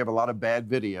 even though we have a lot of bad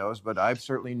videos, but I've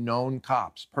certainly known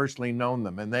cops, personally known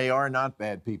them, and they are not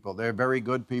bad people. They're very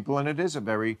good people, and it is a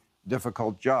very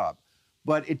difficult job.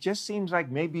 But it just seems like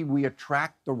maybe we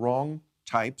attract the wrong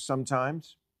type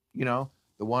sometimes. The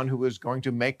one who is going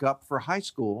to make up for high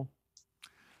school.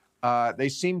 They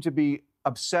seem to be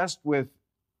obsessed with,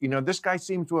 this guy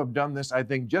seems to have done this, I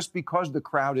think, just because the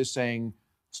crowd is saying,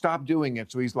 stop doing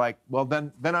it. So he's like, well,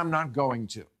 then I'm not going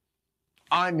to.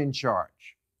 I'm in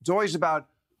charge. It's always about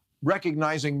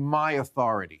recognizing my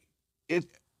authority.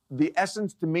 The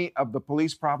essence to me of the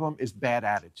police problem is bad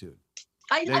attitude.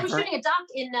 I was shooting a doc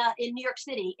in New York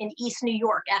City, in East New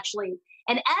York, actually.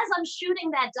 And as I'm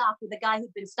shooting that doc with a guy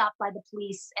who'd been stopped by the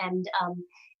police and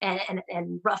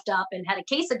roughed up and had a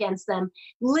case against them,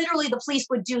 literally the police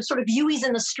would do sort of U's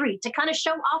in the street to kind of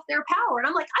show off their power. And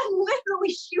I'm like, I'm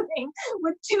literally shooting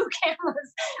with 2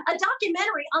 cameras, a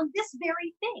documentary on this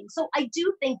very thing. So I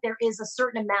do think there is a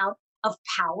certain amount of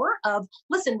power of,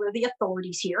 listen, we're the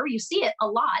authorities here. You see it a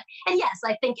lot. And yes,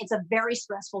 I think it's a very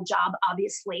stressful job,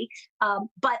 obviously.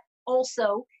 But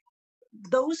also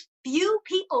those few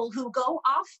people who go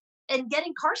off and get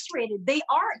incarcerated, they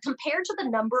are, compared to the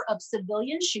number of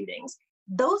civilian shootings,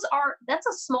 that's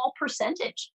a small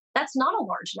percentage. That's not a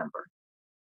large number.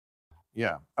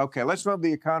 Yeah. Okay, let's move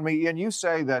the economy. And you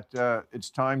say that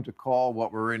it's time to call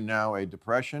what we're in now a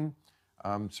depression.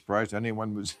 I'm surprised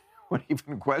anyone would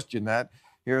even question that.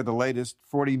 Here are the latest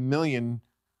 40 million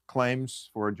claims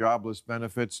for jobless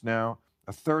benefits now.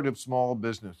 A third of small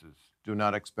businesses do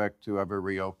not expect to ever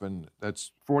reopen.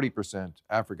 That's 40%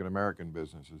 African-American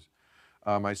businesses.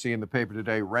 I see in the paper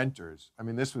today, renters. I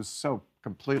mean, this was so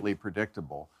completely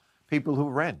predictable. People who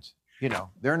rent,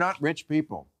 they're not rich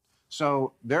people.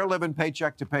 So they're living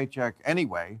paycheck to paycheck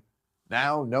anyway.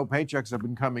 Now, no paychecks have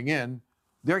been coming in.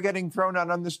 They're getting thrown out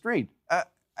on the street.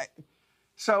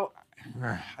 So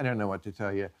I don't know what to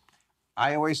tell you.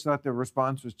 I always thought the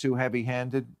response was too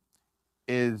heavy-handed.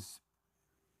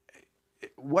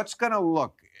 What's going to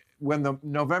look, when the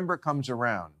November comes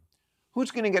around, who's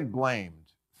going to get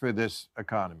blamed for this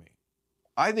economy?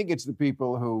 I think it's the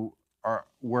people who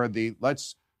were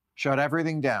let's shut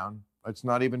everything down. Let's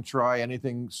not even try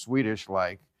anything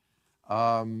Swedish-like,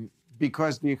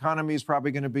 because the economy is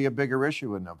probably going to be a bigger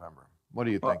issue in November. What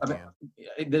do you think, Dan?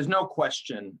 There's no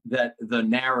question that the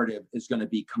narrative is going to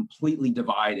be completely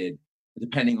divided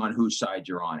depending on whose side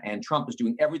you're on. And Trump is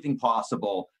doing everything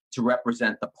possible to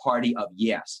represent the party of,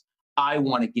 yes, I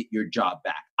want to get your job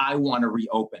back. I want to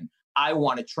reopen. I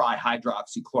want to try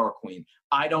hydroxychloroquine.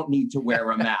 I don't need to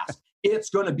wear a mask. It's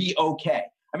going to be okay.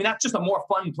 I mean, that's just a more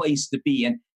fun place to be.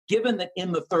 And given that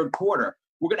in the third quarter,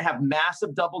 we're going to have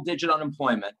massive double-digit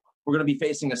unemployment, we're going to be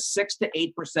facing a 6 to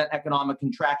 8% economic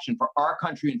contraction for our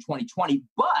country in 2020,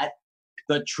 but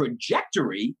the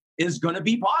trajectory is going to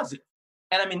be positive.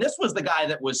 And I mean, this was the guy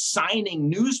that was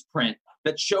signing newsprint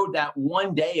that showed that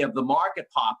one day of the market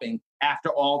popping after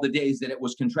all the days that it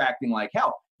was contracting like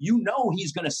hell.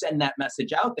 He's going to send that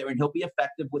message out there and he'll be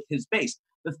effective with his base.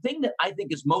 The thing that I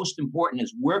think is most important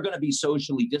is we're going to be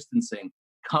socially distancing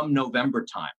come November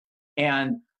time.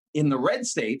 And in the red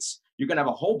states, you're going to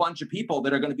have a whole bunch of people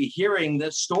that are going to be hearing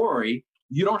this story.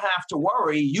 You don't have to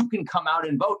worry. You can come out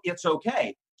and vote. It's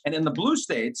okay. And in the blue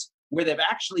states, where they've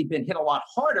actually been hit a lot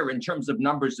harder in terms of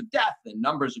numbers of death and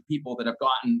numbers of people that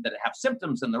have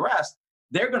symptoms and the rest,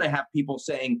 they're going to have people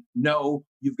saying, no,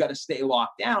 you've got to stay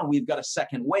locked down. We've got a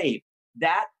second wave.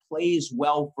 That plays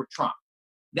well for Trump.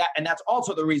 And that's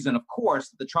also the reason, of course,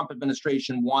 that the Trump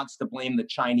administration wants to blame the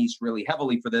Chinese really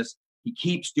heavily for this. He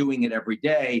keeps doing it every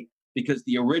day because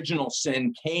the original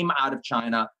sin came out of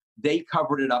China. They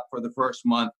covered it up for the first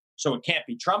month. So it can't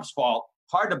be Trump's fault.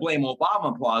 Hard to blame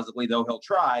Obama, plausibly, though he'll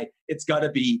try. It's got to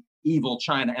be evil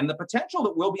China. And the potential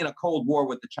that we'll be in a Cold War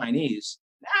with the Chinese,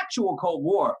 an actual Cold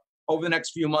War over the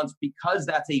next few months, because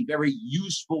that's a very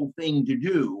useful thing to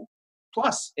do.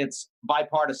 Plus, it's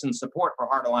bipartisan support for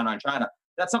hard line on China.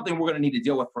 That's something we're going to need to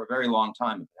deal with for a very long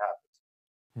time if it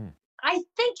happens. I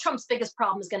think Trump's biggest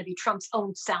problem is going to be Trump's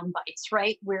own sound bites,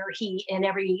 right? Where he, in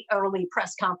every early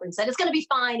press conference, said, it's going to be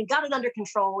fine. He got it under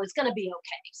control. It's going to be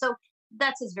okay. So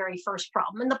that's his very first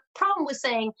problem. And the problem with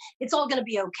saying it's all going to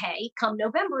be okay come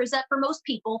November is that for most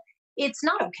people, it's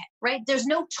not okay, right? There's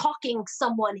no talking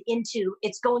someone into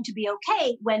it's going to be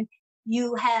okay when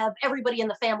you have everybody in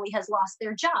the family has lost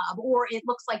their job, or it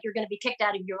looks like you're going to be kicked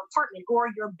out of your apartment, or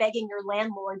you're begging your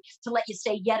landlord to let you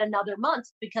stay yet another month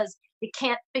because you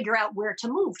can't figure out where to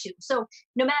move to. So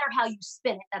no matter how you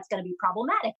spin it, that's going to be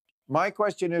problematic. My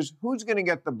question is, who's going to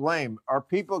get the blame? Are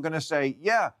people going to say,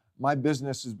 yeah, my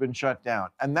business has been shut down,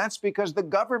 and that's because the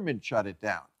government shut it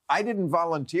down? I didn't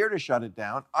volunteer to shut it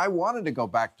down. I wanted to go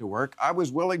back to work. I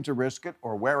was willing to risk it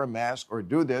or wear a mask or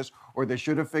do this, or they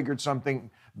should have figured something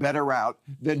better out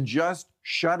than just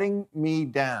shutting me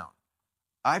down.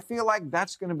 I feel like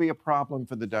that's going to be a problem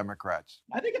for the Democrats.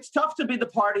 I think it's tough to be the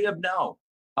party of no.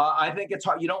 I think it's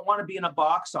hard. You don't want to be in a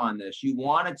box on this. You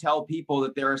want to tell people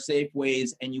that there are safe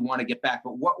ways and you want to get back.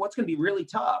 But what's going to be really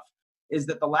tough is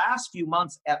that the last few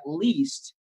months, at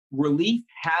least, relief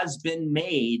has been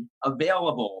made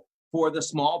available for the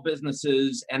small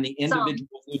businesses and the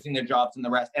individuals losing their jobs and the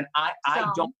rest. And I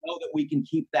don't know that we can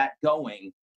keep that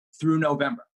going through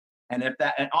November. And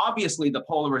obviously the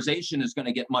polarization is going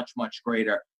to get much, much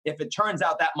greater. If it turns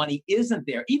out that money isn't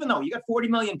there, even though you got 40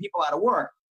 million people out of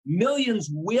work, millions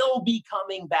will be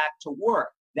coming back to work.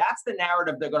 That's the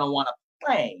narrative they're going to want to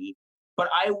play. But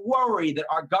I worry that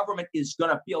our government is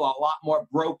going to feel a lot more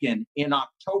broken in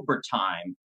October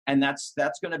time. And that's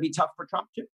going to be tough for Trump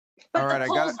too. But the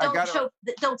polls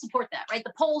don't support that, right?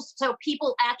 The polls, so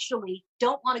people actually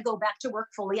don't want to go back to work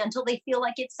fully until they feel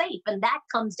like it's safe. And that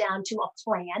comes down to a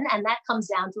plan, and that comes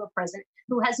down to a president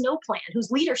who has no plan,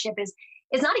 whose leadership is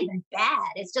not even bad.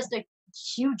 It's just a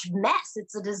huge mess.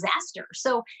 It's a disaster.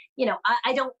 So,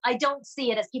 I don't see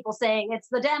it as people saying it's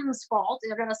the Dems' fault.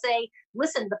 They're going to say,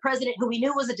 listen, the president who we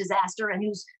knew was a disaster and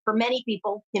who's for many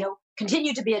people,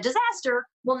 continued to be a disaster,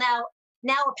 will now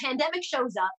a pandemic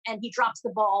shows up and he drops the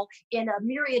ball in a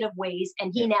myriad of ways,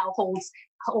 and he now holds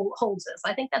us.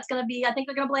 I think they're going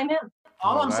to blame him.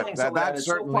 All I'm saying is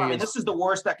so far, this is the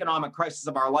worst economic crisis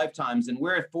of our lifetimes, and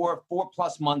we're at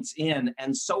 4+ months in,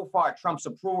 and so far Trump's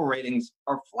approval ratings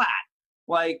are flat.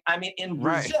 In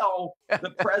Brazil,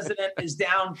 the president is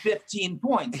down 15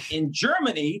 points. In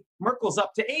Germany, Merkel's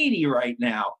up to 80 right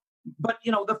now. But,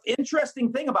 the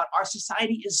interesting thing about our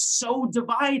society is so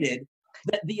divided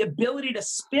that the ability to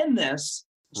spin this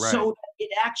so that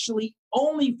it actually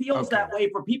only feels that way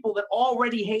for people that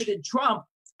already hated Trump,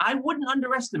 I wouldn't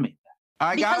underestimate that.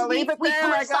 I got to leave it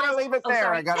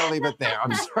there.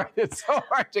 I'm sorry. It's so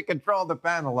hard to control the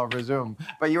panel over Zoom.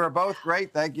 But you were both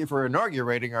great. Thank you for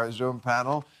inaugurating our Zoom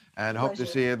panel, and hope to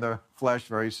see you in the flesh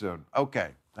very soon. Okay.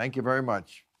 Thank you very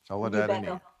much. Soledad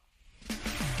and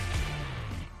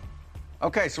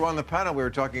Okay, so on the panel, we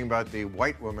were talking about the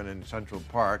white woman in Central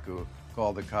Park who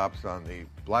called the cops on the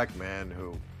black man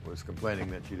who was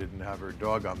complaining that she didn't have her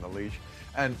dog on the leash.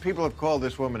 And people have called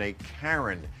this woman a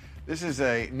Karen. This is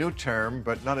a new term,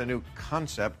 but not a new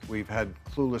concept. We've had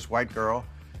clueless white girl,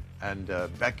 and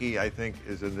Becky, I think,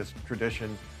 is in this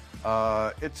tradition.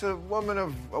 It's a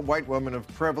white woman of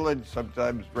privilege,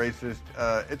 sometimes racist.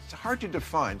 It's hard to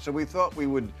define, so we thought we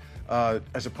would,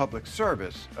 as a public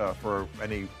service for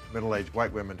any middle-aged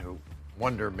white women who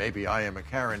wonder, maybe I am a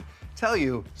Karen, tell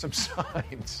you some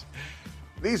signs.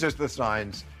 These are the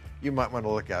signs you might want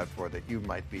to look out for that you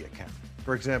might be a Karen.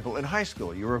 For example, in high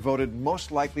school, you were voted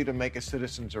most likely to make a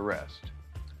citizen's arrest.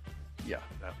 Yeah,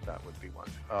 that would be one.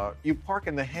 You park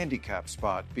in the handicap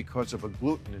spot because of a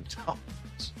gluten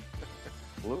intolerance.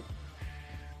 Gluten?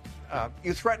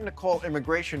 You threaten to call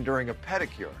immigration during a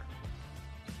pedicure.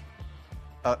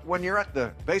 When you're at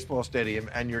the baseball stadium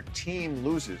and your team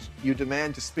loses, you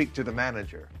demand to speak to the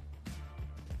manager.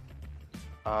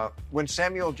 When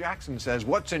Samuel Jackson says,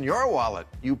 "What's in your wallet?"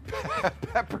 you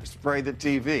pepper spray the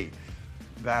TV.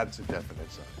 That's a definite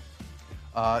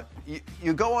sign.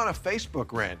 You go on a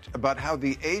Facebook rant about how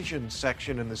the Asian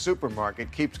section in the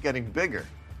supermarket keeps getting bigger.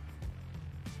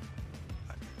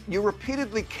 You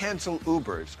repeatedly cancel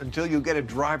Ubers until you get a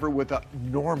driver with a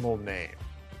normal name.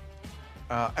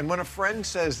 And when a friend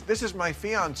says, "This is my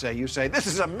fiance," you say, "This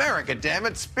is America, damn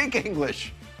it, speak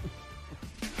English."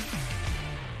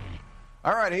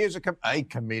 All right, here's a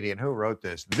comedian. Who wrote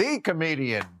this? The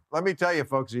comedian. Let me tell you,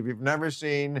 folks, if you've never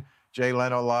seen Jay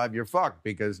Leno live, you're fucked,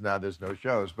 because now there's no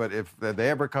shows. But if they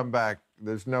ever come back,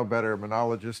 there's no better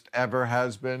monologist ever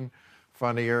has been.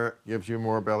 Funnier, gives you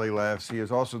more belly laughs. He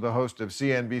is also the host of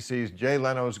CNBC's Jay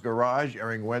Leno's Garage,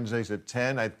 airing Wednesdays at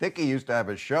 10. I think he used to have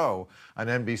a show on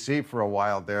NBC for a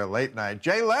while there, late night.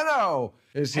 Jay Leno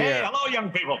is here. Hey, hello,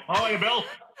 young people. How are you, Bill?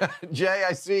 Jay,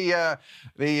 I see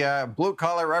the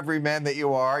blue-collar everyman that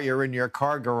you are. You're in your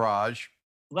car garage.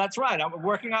 That's right. I'm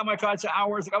working on my car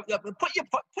hours ago. Put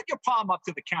your palm up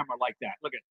to the camera like that.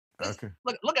 Look at this. Okay.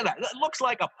 Look at that. It looks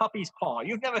like a puppy's paw.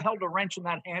 You've never held a wrench in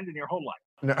that hand in your whole life.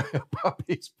 No,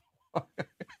 puppy's paw.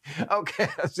 Okay,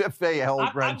 as if they held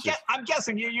wrenches. I'm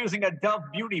guessing you're using a Dove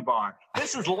beauty bar.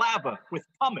 This is lava with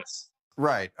pumice.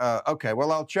 Right. Okay.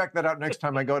 Well, I'll check that out next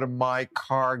time I go to my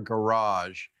car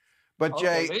garage. But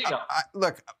Jay,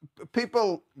 look,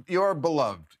 people, you're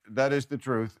beloved. That is the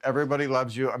truth. Everybody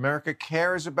loves you. America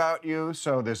cares about you.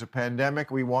 So there's a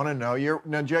pandemic. We want to know.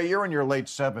 Now, Jay, you're in your late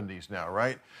 70s now,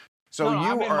 right? So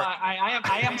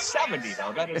I am 70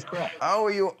 though. That is correct. Oh,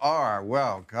 you are.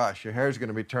 Well, gosh, your hair's going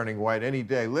to be turning white any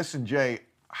day. Listen, Jay,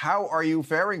 how are you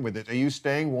faring with it? Are you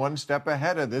staying one step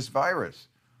ahead of this virus?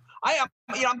 I am,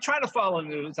 I'm trying to follow the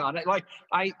news on it. Like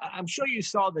I'm sure you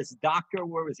saw this doctor.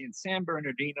 Where was he, in San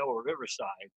Bernardino or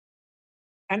Riverside?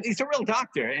 And he's a real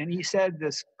doctor, and he said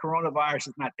this coronavirus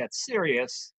is not that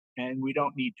serious, and we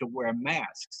don't need to wear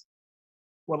masks.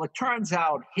 Well, it turns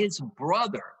out his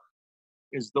brother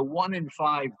is the 1 in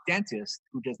 5 dentist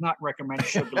who does not recommend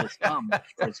sugarless gum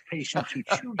for his patients who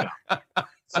chew gum.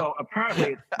 So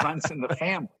apparently, it runs in the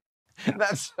family.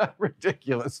 That's a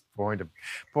ridiculous point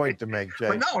to make, Jay.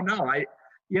 But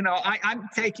I'm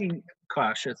taking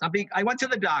cautious. I went to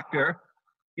the doctor.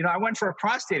 I went for a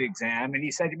prostate exam, and he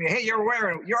said to me, "Hey, you're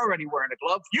already wearing a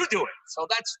glove. You do it." So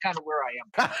that's kind of where I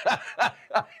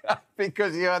am.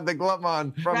 Because you had the glove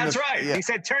on. That's right. Yeah. He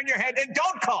said, "Turn your head and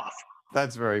don't cough."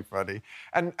 That's very funny.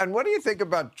 And what do you think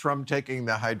about Trump taking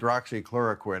the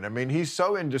hydroxychloroquine? I mean, he's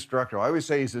so indestructible. I always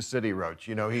say he's a city roach.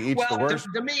 He eats the worst.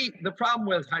 To me, the problem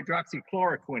with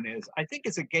hydroxychloroquine is I think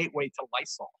it's a gateway to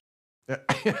Lysol.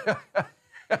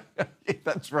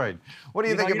 That's right. What do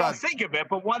you think about? You don't think of it,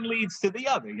 but one leads to the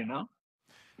other.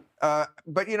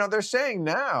 But they're saying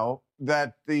now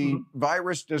that the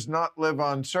virus does not live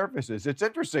on surfaces. It's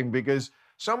interesting because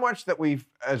so much that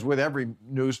as with every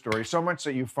news story, so much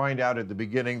that you find out at the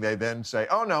beginning, they then say,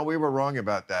 "Oh no, we were wrong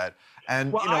about that."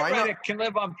 And I read it can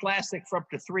live on plastic for up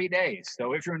to 3 days.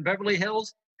 So if you're in Beverly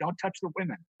Hills, don't touch the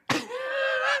women.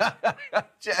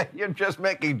 Jay, you're just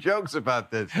making jokes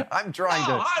about this. I'm trying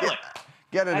to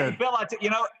get it. Hey, Bill,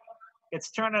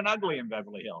 it's turning ugly in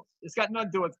Beverly Hills. It's got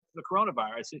nothing to do with the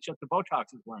coronavirus. It's just the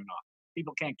Botox is wearing off.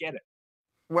 People can't get it.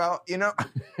 Well, you know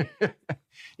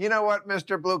what,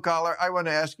 Mr. Blue Collar, I want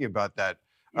to ask you about that.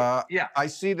 Yeah. I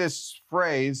see this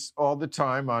phrase all the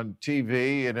time on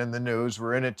TV and in the news.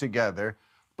 We're in it together.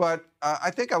 But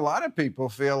I think a lot of people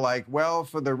feel like, well,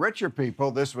 for the richer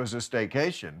people, this was a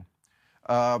staycation.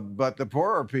 But the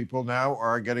poorer people now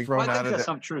are getting thrown out of there's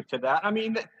some truth to that. I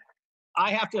mean,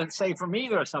 I have to say, for me,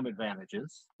 there are some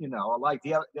advantages. Like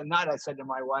the night I said to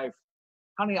my wife,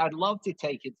 "Honey, I'd love to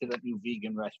take you to that new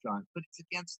vegan restaurant, but it's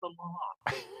against the law.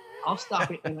 I'll stop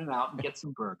it in and out and get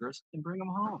some burgers and bring them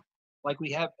home, like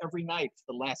we have every night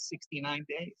for the last 69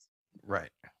 days. Right.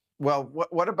 Well,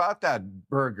 what about that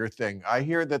burger thing? I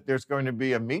hear that there's going to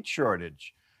be a meat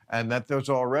shortage and that there's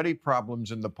already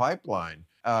problems in the pipeline.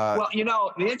 Well,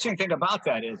 the interesting thing about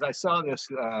that is I saw this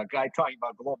guy talking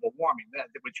about global warming,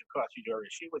 which of course is your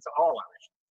issue. It's all our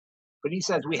issue. But he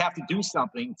says we have to do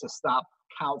something to stop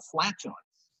cow flatulence.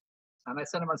 And I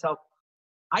said to myself,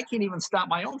 I can't even stop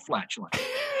my own flatulence.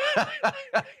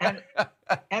 and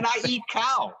I eat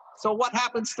cow. So what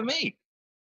happens to me?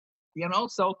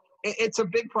 So it's a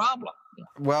big problem.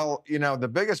 Well, the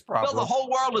biggest problem. Well, the whole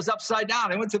world is upside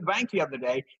down. I went to the bank the other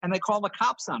day and they called the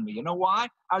cops on me. You know why?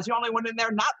 I was the only one in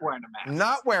there not wearing a mask.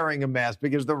 Not wearing a mask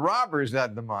because the robbers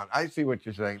had them on. I see what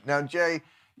you're saying. Now, Jay,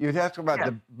 you asked about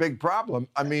the big problem.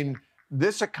 I mean,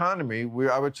 this economy,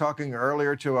 I was talking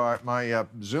earlier to my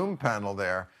Zoom panel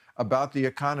there about the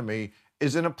economy,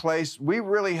 is in a place we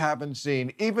really haven't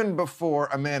seen even before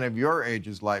a man of your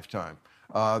age's lifetime.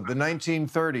 The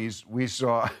 1930s, we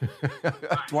saw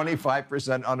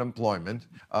 25% unemployment.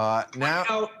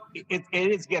 Now it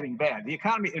is getting bad. The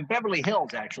economy in Beverly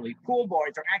Hills, actually, pool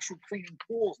boys are actually cleaning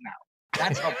pools now.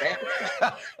 That's how bad it's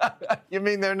gotten. You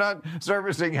mean they're not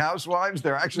servicing housewives?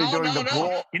 They're actually doing the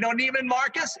pool? You know Neiman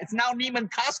Marcus? It's now Neiman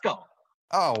Costco.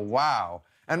 Oh, wow.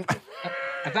 And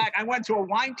in fact, I went to a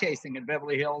wine tasting in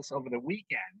Beverly Hills over the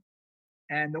weekend.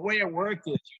 And the way it worked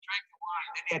is you drank the wine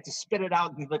and you had to spit it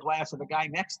out into the glass of the guy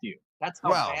next to you. That's how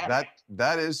bad.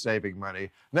 That is saving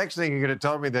money. Next thing you're going to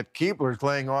tell me that Keebler's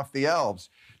playing off the elves.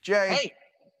 Jay,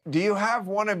 do you have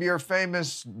one of your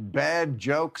famous bad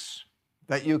jokes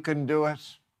that you can do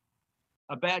us?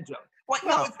 A bad joke? Well,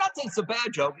 no, it's not that it's a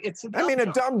bad joke. It's a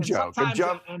dumb joke. A dumb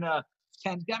joke. Sometimes in a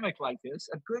pandemic like this,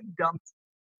 a good dumb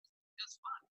joke is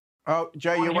fun. Oh,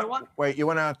 Jay, you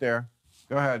went out there.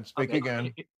 Go ahead, speak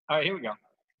again. All right, here we go.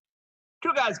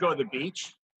 Two guys go to the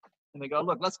beach, and they go,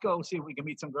 look, let's go see if we can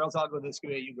meet some girls. I'll go this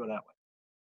way, you go that way.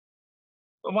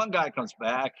 But one guy comes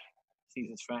back, sees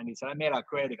his friend. He said, I made out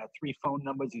great. I got 3 phone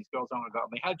numbers. These girls don't want to go. I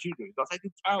mean, how'd you do? He goes, I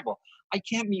did terrible. I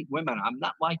can't meet women. I'm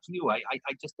not like you. I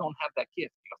just don't have that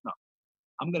gift. He goes, no,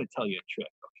 I'm going to tell you a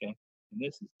trick, okay? And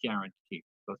this is guaranteed. He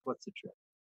goes, what's the trick?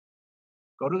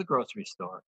 Go to the grocery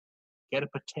store, get a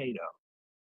potato,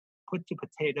 put the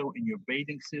potato in your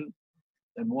bathing suit,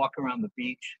 then walk around the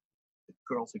beach. The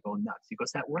girls are going nuts. He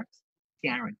goes, that works?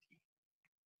 Guaranteed.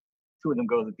 2 of them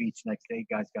go to the beach next day.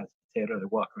 Guys got a potato. They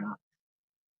walk around.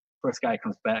 First guy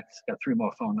comes back. He's got 3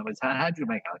 more phone numbers. How'd you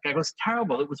make out? The guy goes,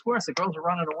 terrible. It was worse. The girls are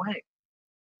running away.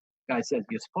 Guy says,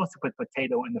 you're supposed to put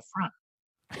potato in the front.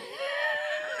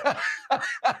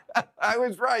 I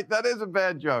was right. That is a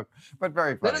bad joke, but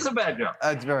very funny. That is a bad joke.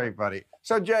 That's very funny.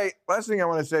 So, Jay, last thing I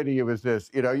want to say to you is this.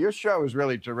 Your show is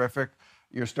really terrific.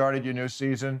 You started your new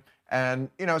season. And,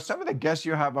 some of the guests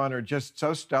you have on are just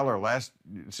so stellar. Last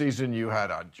season, you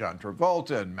had John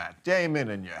Travolta and Matt Damon,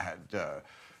 and you had,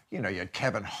 you had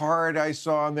Kevin Hart I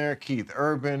saw on there, Keith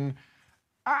Urban.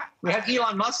 We had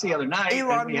Elon Musk the other night.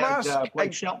 Elon Musk. Had,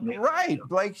 Blake Shelton. Right.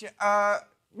 Blake.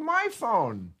 My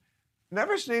phone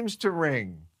never seems to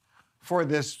ring for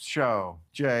this show,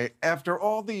 Jay, after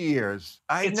all the years.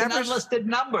 It's an unlisted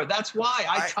number. That's why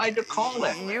I tried to call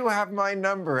it. You have my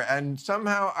number, and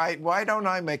somehow why don't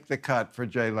I make the cut for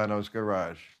Jay Leno's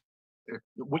Garage?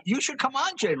 You should come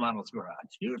on Jay Leno's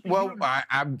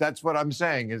Garage. That's what I'm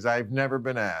saying, is I've never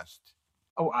been asked.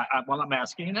 Oh, well, I'm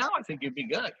asking you now. I think you'd be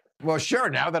good. Well, sure,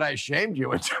 now that I shamed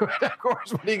you into it, of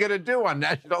course, what are you going to do on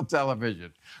national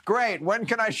television? Great. When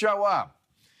can I show up?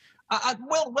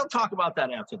 We'll talk about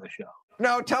that after the show.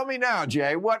 No, tell me now,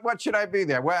 Jay. What should I be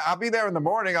there? Well, I'll be there in the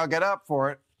morning. I'll get up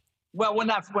for it. Well, we're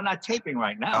not taping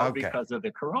right now because of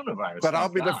the coronavirus. But I'll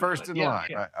be the first in line.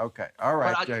 Yeah. Okay. All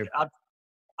right, Jay.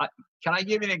 Can I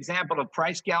give you an example of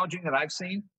price gouging that I've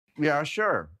seen? Yeah,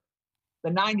 sure.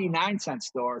 The 99-cent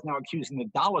store is now accusing the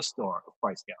dollar store of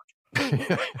price gouging.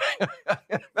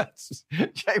 That's,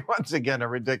 Jay, once again, a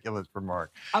ridiculous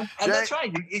remark. And that's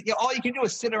right. All you can do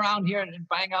is sit around here and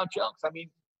bang out jokes. I mean,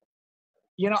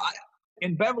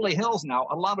 in Beverly Hills now,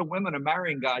 a lot of women are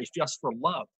marrying guys just for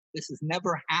love. This has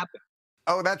never happened.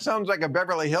 Oh, that sounds like a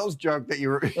Beverly Hills joke that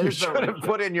you should have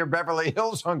put in your Beverly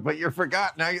Hills song, but you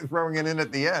forgot. Now you're throwing it in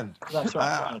at the end. That's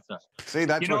right. That's right. See,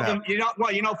 that's what happened.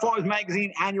 Forbes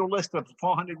magazine annual list of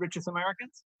 400 richest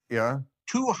Americans? Yeah.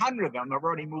 200 of them have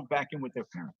already moved back in with their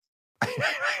parents.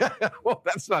 Well,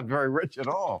 that's not very rich at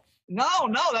all. No,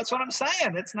 that's what I'm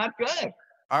saying. It's not good.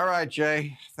 All right,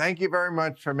 Jay. Thank you very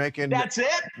much for making... That's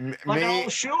it? Like an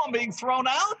old shoe, I'm being thrown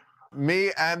out?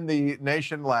 Me and the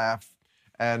nation laugh,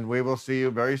 and we will see you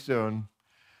very soon.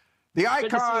 The icon,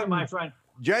 good to see you, my friend.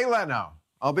 Jay Leno.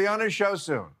 I'll be on his show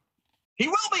soon. He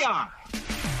will be on.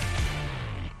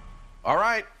 All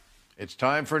right. It's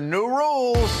time for new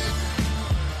rules.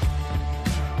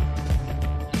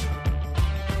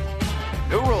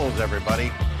 New rules, everybody.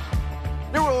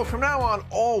 New rule, from now on,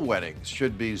 all weddings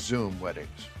should be Zoom weddings.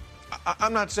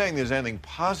 I'm not saying there's anything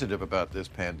positive about this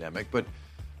pandemic, but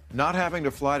not having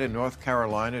to fly to North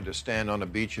Carolina to stand on a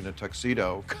beach in a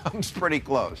tuxedo comes pretty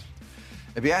close.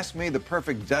 If you ask me, the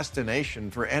perfect destination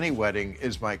for any wedding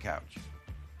is my couch.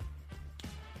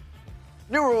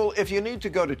 New rule, if you need to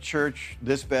go to church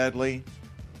this badly,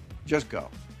 just go.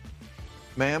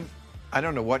 Ma'am, I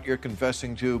don't know what you're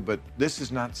confessing to, but this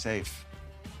is not safe.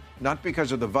 Not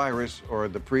because of the virus or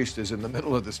the priest is in the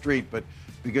middle of the street, but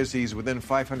because he's within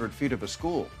 500 feet of a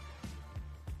school.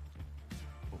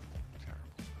 Oh, terrible.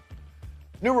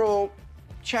 New rule,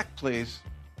 check, please.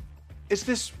 Is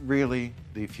this really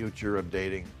the future of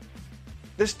dating?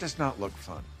 This does not look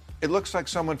fun. It looks like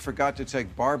someone forgot to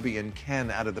take Barbie and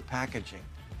Ken out of the packaging.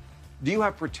 Do you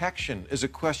have protection is a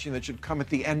question that should come at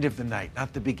the end of the night,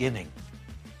 not the beginning.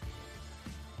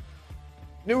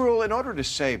 New rule, in order to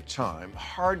save time,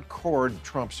 hardcore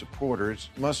Trump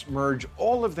supporters must merge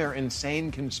all of their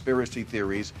insane conspiracy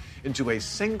theories into a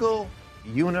single,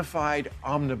 unified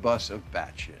omnibus of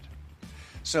batshit.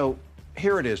 So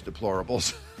here it is,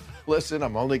 deplorables. Listen,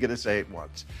 I'm only going to say it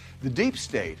once. The deep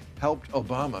state helped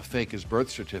Obama fake his birth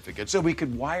certificate so we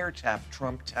could wiretap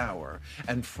Trump Tower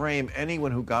and frame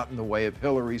anyone who got in the way of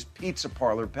Hillary's pizza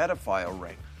parlor pedophile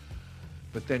ring.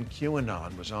 But then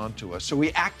QAnon was on to us, so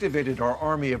we activated our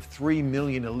army of 3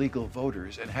 million illegal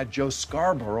voters and had Joe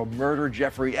Scarborough murder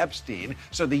Jeffrey Epstein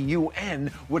so the UN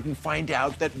wouldn't find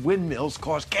out that windmills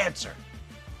cause cancer.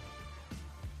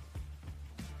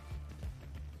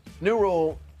 New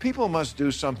rule, people must do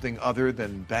something other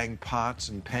than bang pots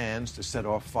and pans to set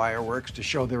off fireworks to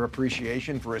show their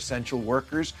appreciation for essential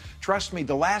workers. Trust me,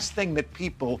 the last thing that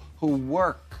people who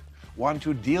work want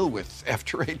to deal with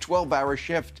after a 12-hour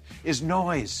shift is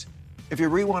noise. If you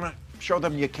really want to show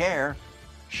them you care,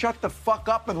 shut the fuck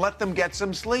up and let them get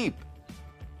some sleep.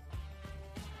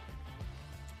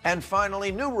 And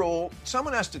finally, new rule,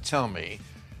 someone has to tell me,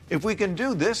 if we can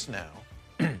do this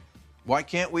now, why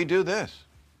can't we do this?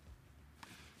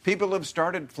 People have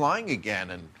started flying again,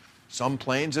 and some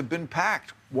planes have been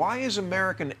packed. Why is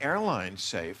American Airlines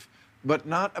safe, but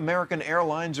not American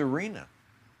Airlines Arena?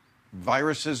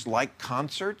 Viruses like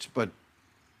concerts, but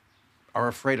are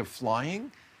afraid of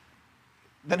flying?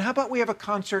 Then how about we have a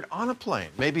concert on a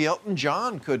plane? Maybe Elton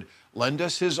John could lend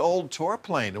us his old tour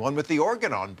plane, the one with the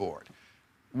organ on board.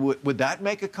 Would that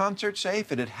make a concert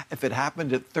safe if it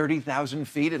happened at 30,000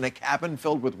 feet in a cabin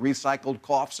filled with recycled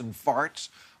coughs and farts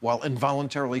while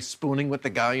involuntarily spooning with the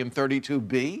guy in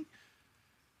 32B?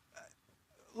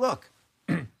 Look,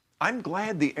 I'm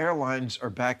glad the airlines are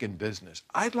back in business.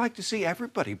 I'd like to see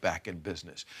everybody back in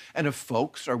business. And if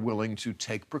folks are willing to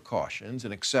take precautions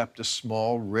and accept a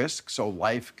small risk so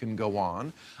life can go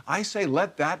on, I say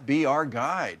let that be our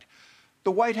guide.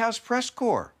 The White House press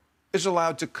corps is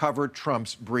allowed to cover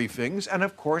Trump's briefings, and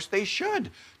of course they should.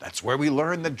 That's where we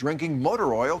learn that drinking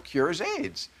motor oil cures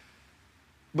AIDS.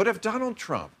 But if Donald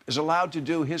Trump is allowed to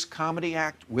do his comedy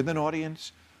act with an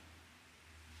audience,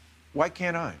 why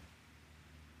can't I?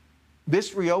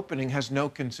 This reopening has no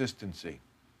consistency.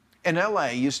 In LA,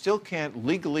 you still can't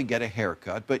legally get a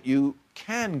haircut, but you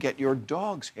can get your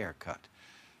dog's haircut.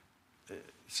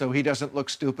 So he doesn't look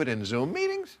stupid in Zoom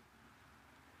meetings?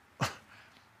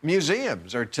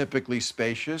 Museums are typically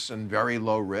spacious and very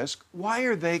low risk. Why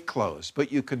are they closed?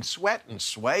 But you can sweat and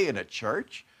sway in a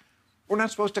church? We're not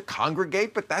supposed to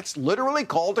congregate, but that's literally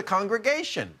called a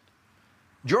congregation.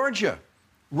 Georgia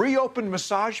reopened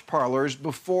massage parlors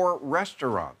before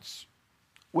restaurants,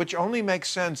 which only makes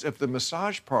sense if the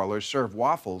massage parlors serve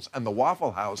waffles and the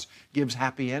Waffle House gives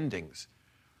happy endings.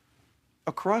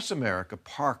 Across America,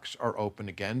 parks are open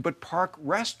again, but park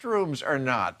restrooms are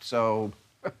not. So,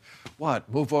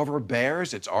 what, move over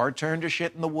bears? It's our turn to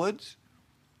shit in the woods?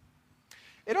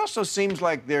 It also seems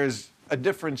like there's a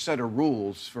different set of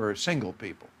rules for single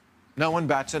people. No one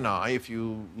bats an eye if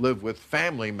you live with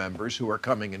family members who are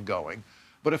coming and going,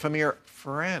 but if a mere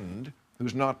friend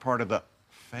who's not part of the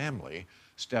family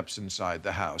steps inside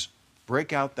the house,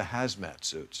 break out the hazmat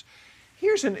suits.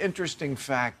 Here's an interesting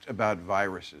fact about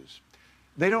viruses.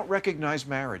 They don't recognize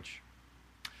marriage.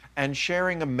 And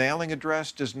sharing a mailing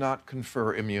address does not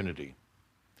confer immunity.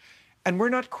 And we're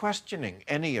not questioning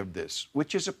any of this,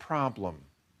 which is a problem.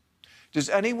 Does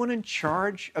anyone in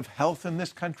charge of health in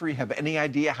this country have any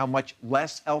idea how much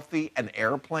less healthy an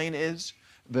airplane is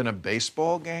than a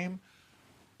baseball game?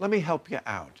 Let me help you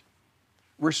out.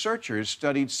 Researchers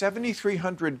studied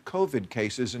 7,300 COVID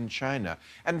cases in China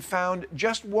and found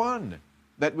just one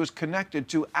that was connected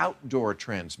to outdoor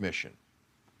transmission.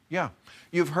 Yeah,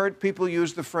 you've heard people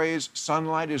use the phrase,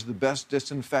 sunlight is the best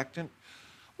disinfectant.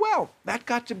 Well, that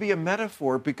got to be a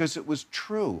metaphor because it was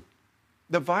true.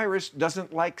 The virus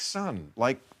doesn't like sun,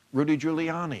 like Rudy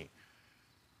Giuliani.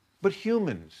 But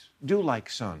humans do like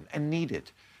sun and need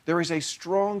it. There is a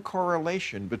strong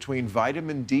correlation between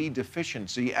vitamin D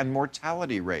deficiency and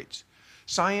mortality rates.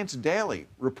 Science Daily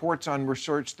reports on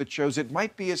research that shows it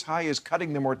might be as high as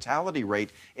cutting the mortality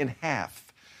rate in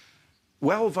half.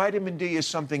 Well, vitamin D is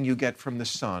something you get from the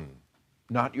sun,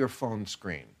 not your phone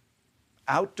screen.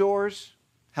 Outdoors,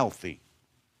 healthy.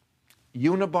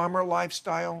 Unabomber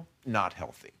lifestyle, not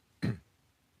healthy.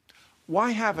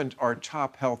 Why haven't our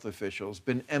top health officials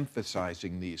been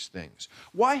emphasizing these things?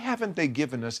 Why haven't they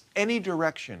given us any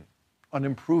direction on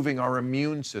improving our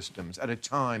immune systems at a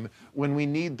time when we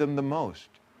need them the most?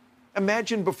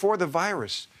 Imagine before the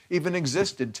virus even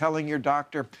existed telling your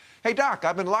doctor, hey doc,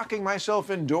 I've been locking myself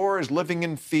indoors, living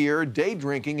in fear, day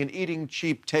drinking and eating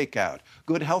cheap takeout.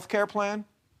 Good healthcare plan?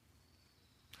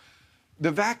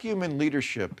 The vacuum in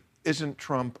leadership isn't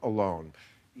Trump alone.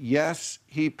 Yes,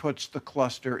 he puts the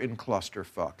cluster in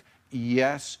clusterfuck.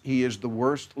 Yes, he is the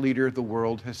worst leader the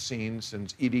world has seen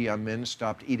since Idi Amin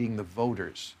stopped eating the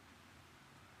voters.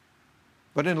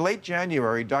 But in late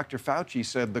January, Dr. Fauci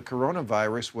said the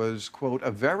coronavirus was, quote,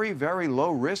 a very, very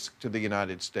low risk to the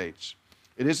United States.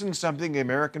 It isn't something the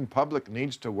American public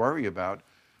needs to worry about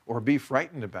or be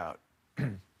frightened about.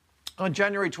 On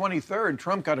January 23rd,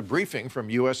 Trump got a briefing from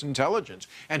U.S. intelligence,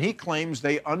 and he claims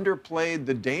they underplayed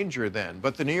the danger then.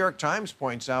 But the New York Times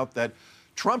points out that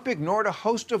Trump ignored a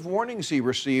host of warnings he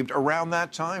received around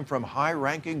that time from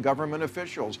high-ranking government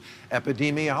officials,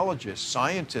 epidemiologists,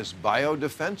 scientists,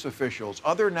 biodefense officials,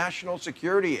 other national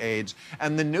security aides,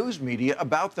 and the news media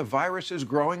about the virus's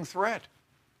growing threat.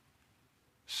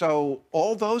 So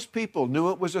all those people knew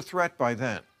it was a threat by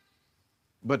then.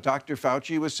 But Dr.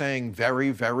 Fauci was saying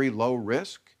very, very low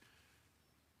risk.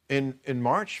 In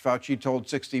March, Fauci told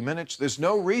 60 Minutes, there's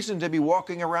no reason to be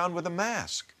walking around with a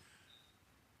mask.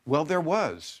 Well, there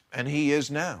was, and he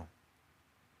is now.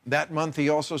 That month, he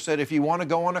also said, if you want to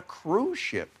go on a cruise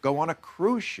ship, go on a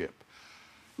cruise ship.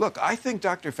 Look, I think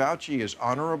Dr. Fauci is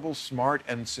honorable, smart,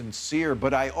 and sincere,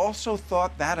 but I also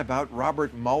thought that about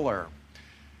Robert Mueller.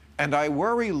 And I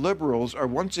worry liberals are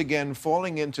once again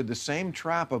falling into the same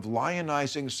trap of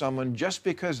lionizing someone just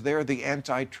because they're the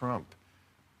anti-Trump.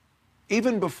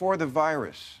 Even before the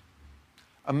virus,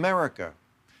 America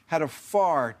had a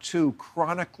far too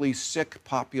chronically sick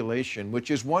population,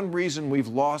 which is one reason we've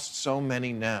lost so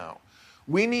many now.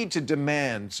 We need to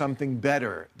demand something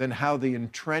better than how the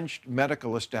entrenched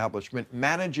medical establishment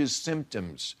manages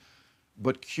symptoms,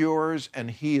 but cures and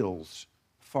heals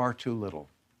far too little.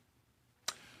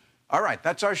 All right,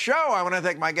 that's our show. I want to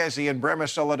thank my guests, Ian Bremmer,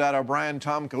 Soledad O'Brien,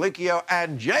 Tom Colicchio,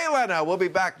 and Jay Leno. We'll be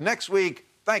back next week.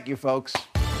 Thank you, folks.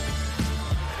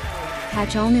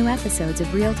 Catch all new episodes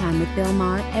of Real Time with Bill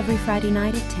Maher every Friday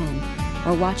night at 10,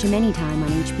 or watch him anytime on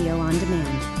HBO On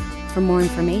Demand. For more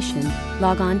information,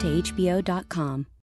 log on to HBO.com.